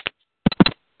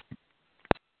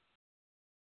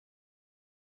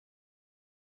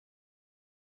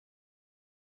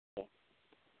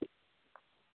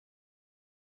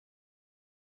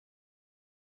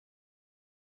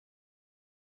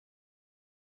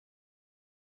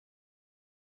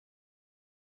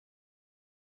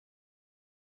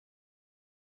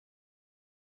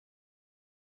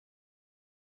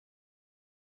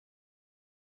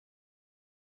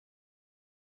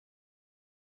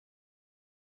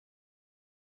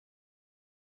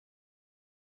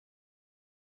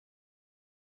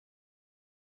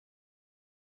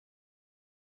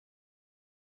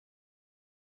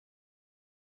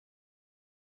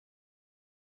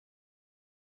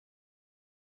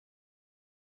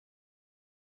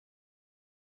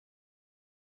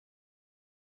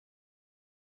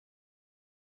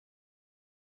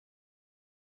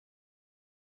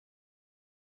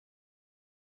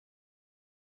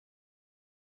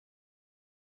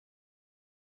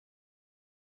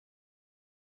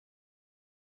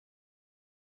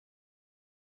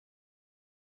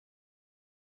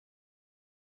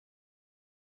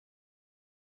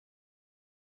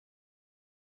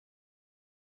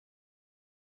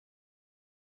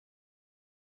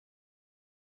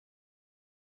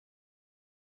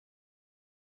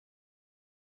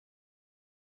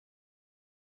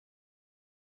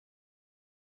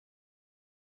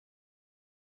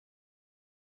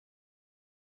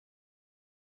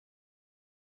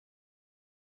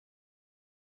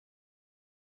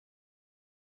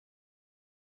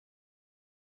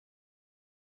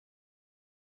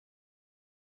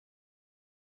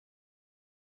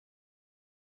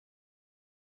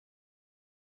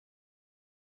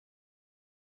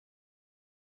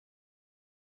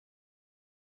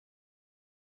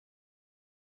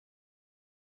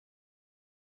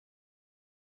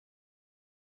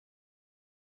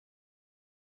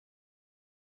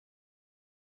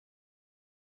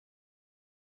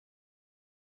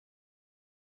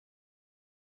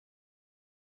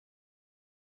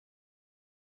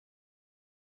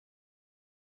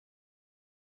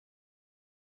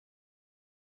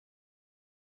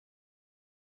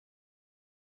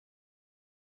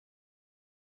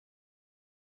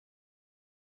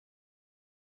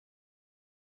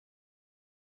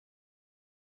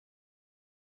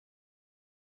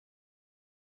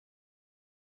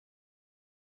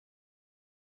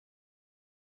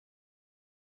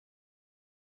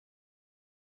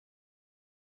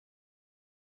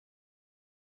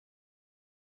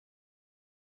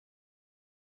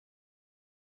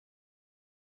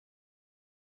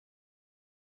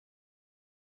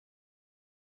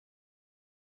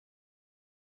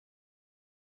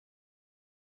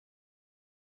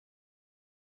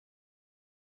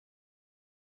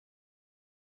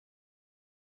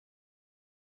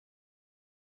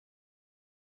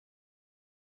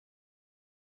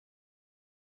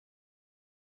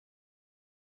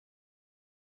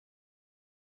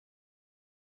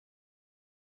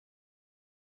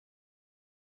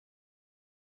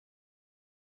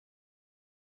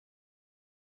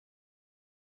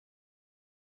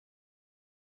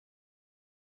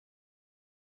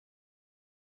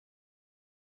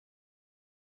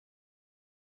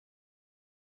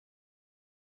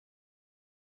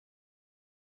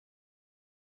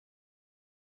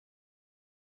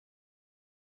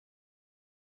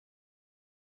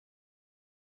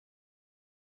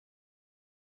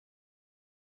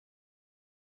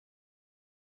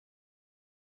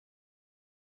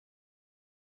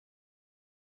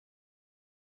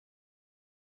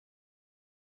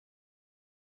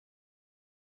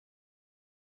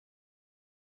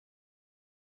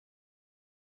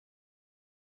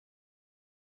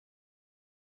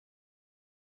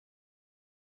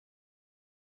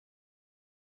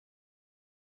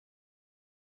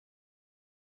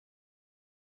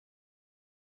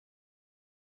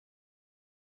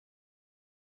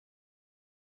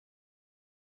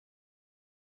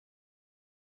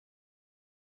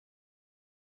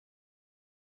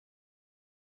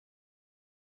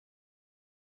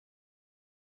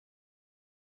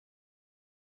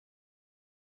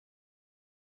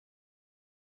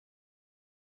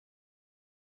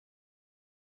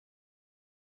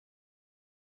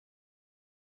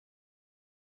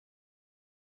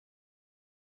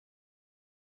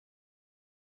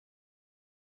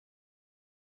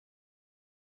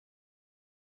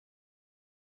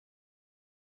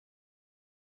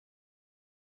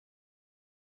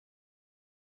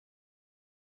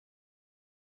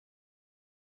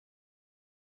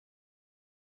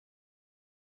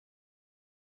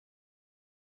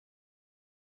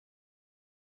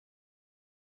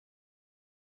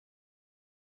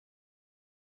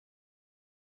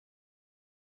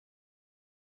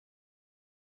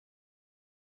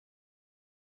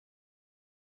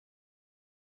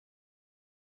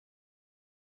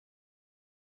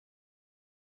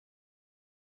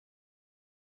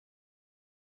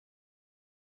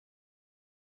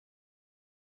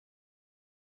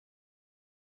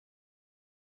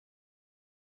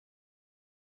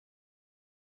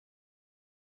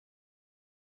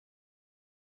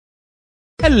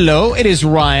 Hello, it is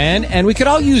Ryan, and we could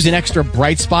all use an extra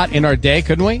bright spot in our day,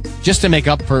 couldn't we? Just to make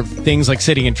up for things like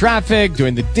sitting in traffic,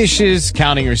 doing the dishes,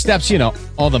 counting your steps, you know,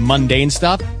 all the mundane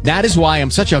stuff. That is why I'm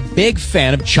such a big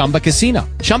fan of Chumba Casino.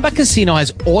 Chumba Casino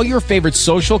has all your favorite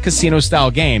social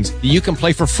casino-style games that you can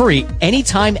play for free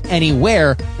anytime,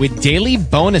 anywhere with daily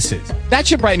bonuses. That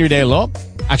should brighten your day a little.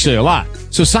 Actually, a lot.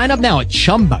 So sign up now at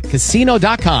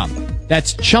ChumbaCasino.com.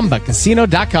 That's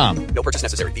ChumbaCasino.com. No purchase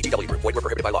necessary. VGW Group. Void where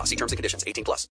prohibited by law. See terms and conditions. 18+.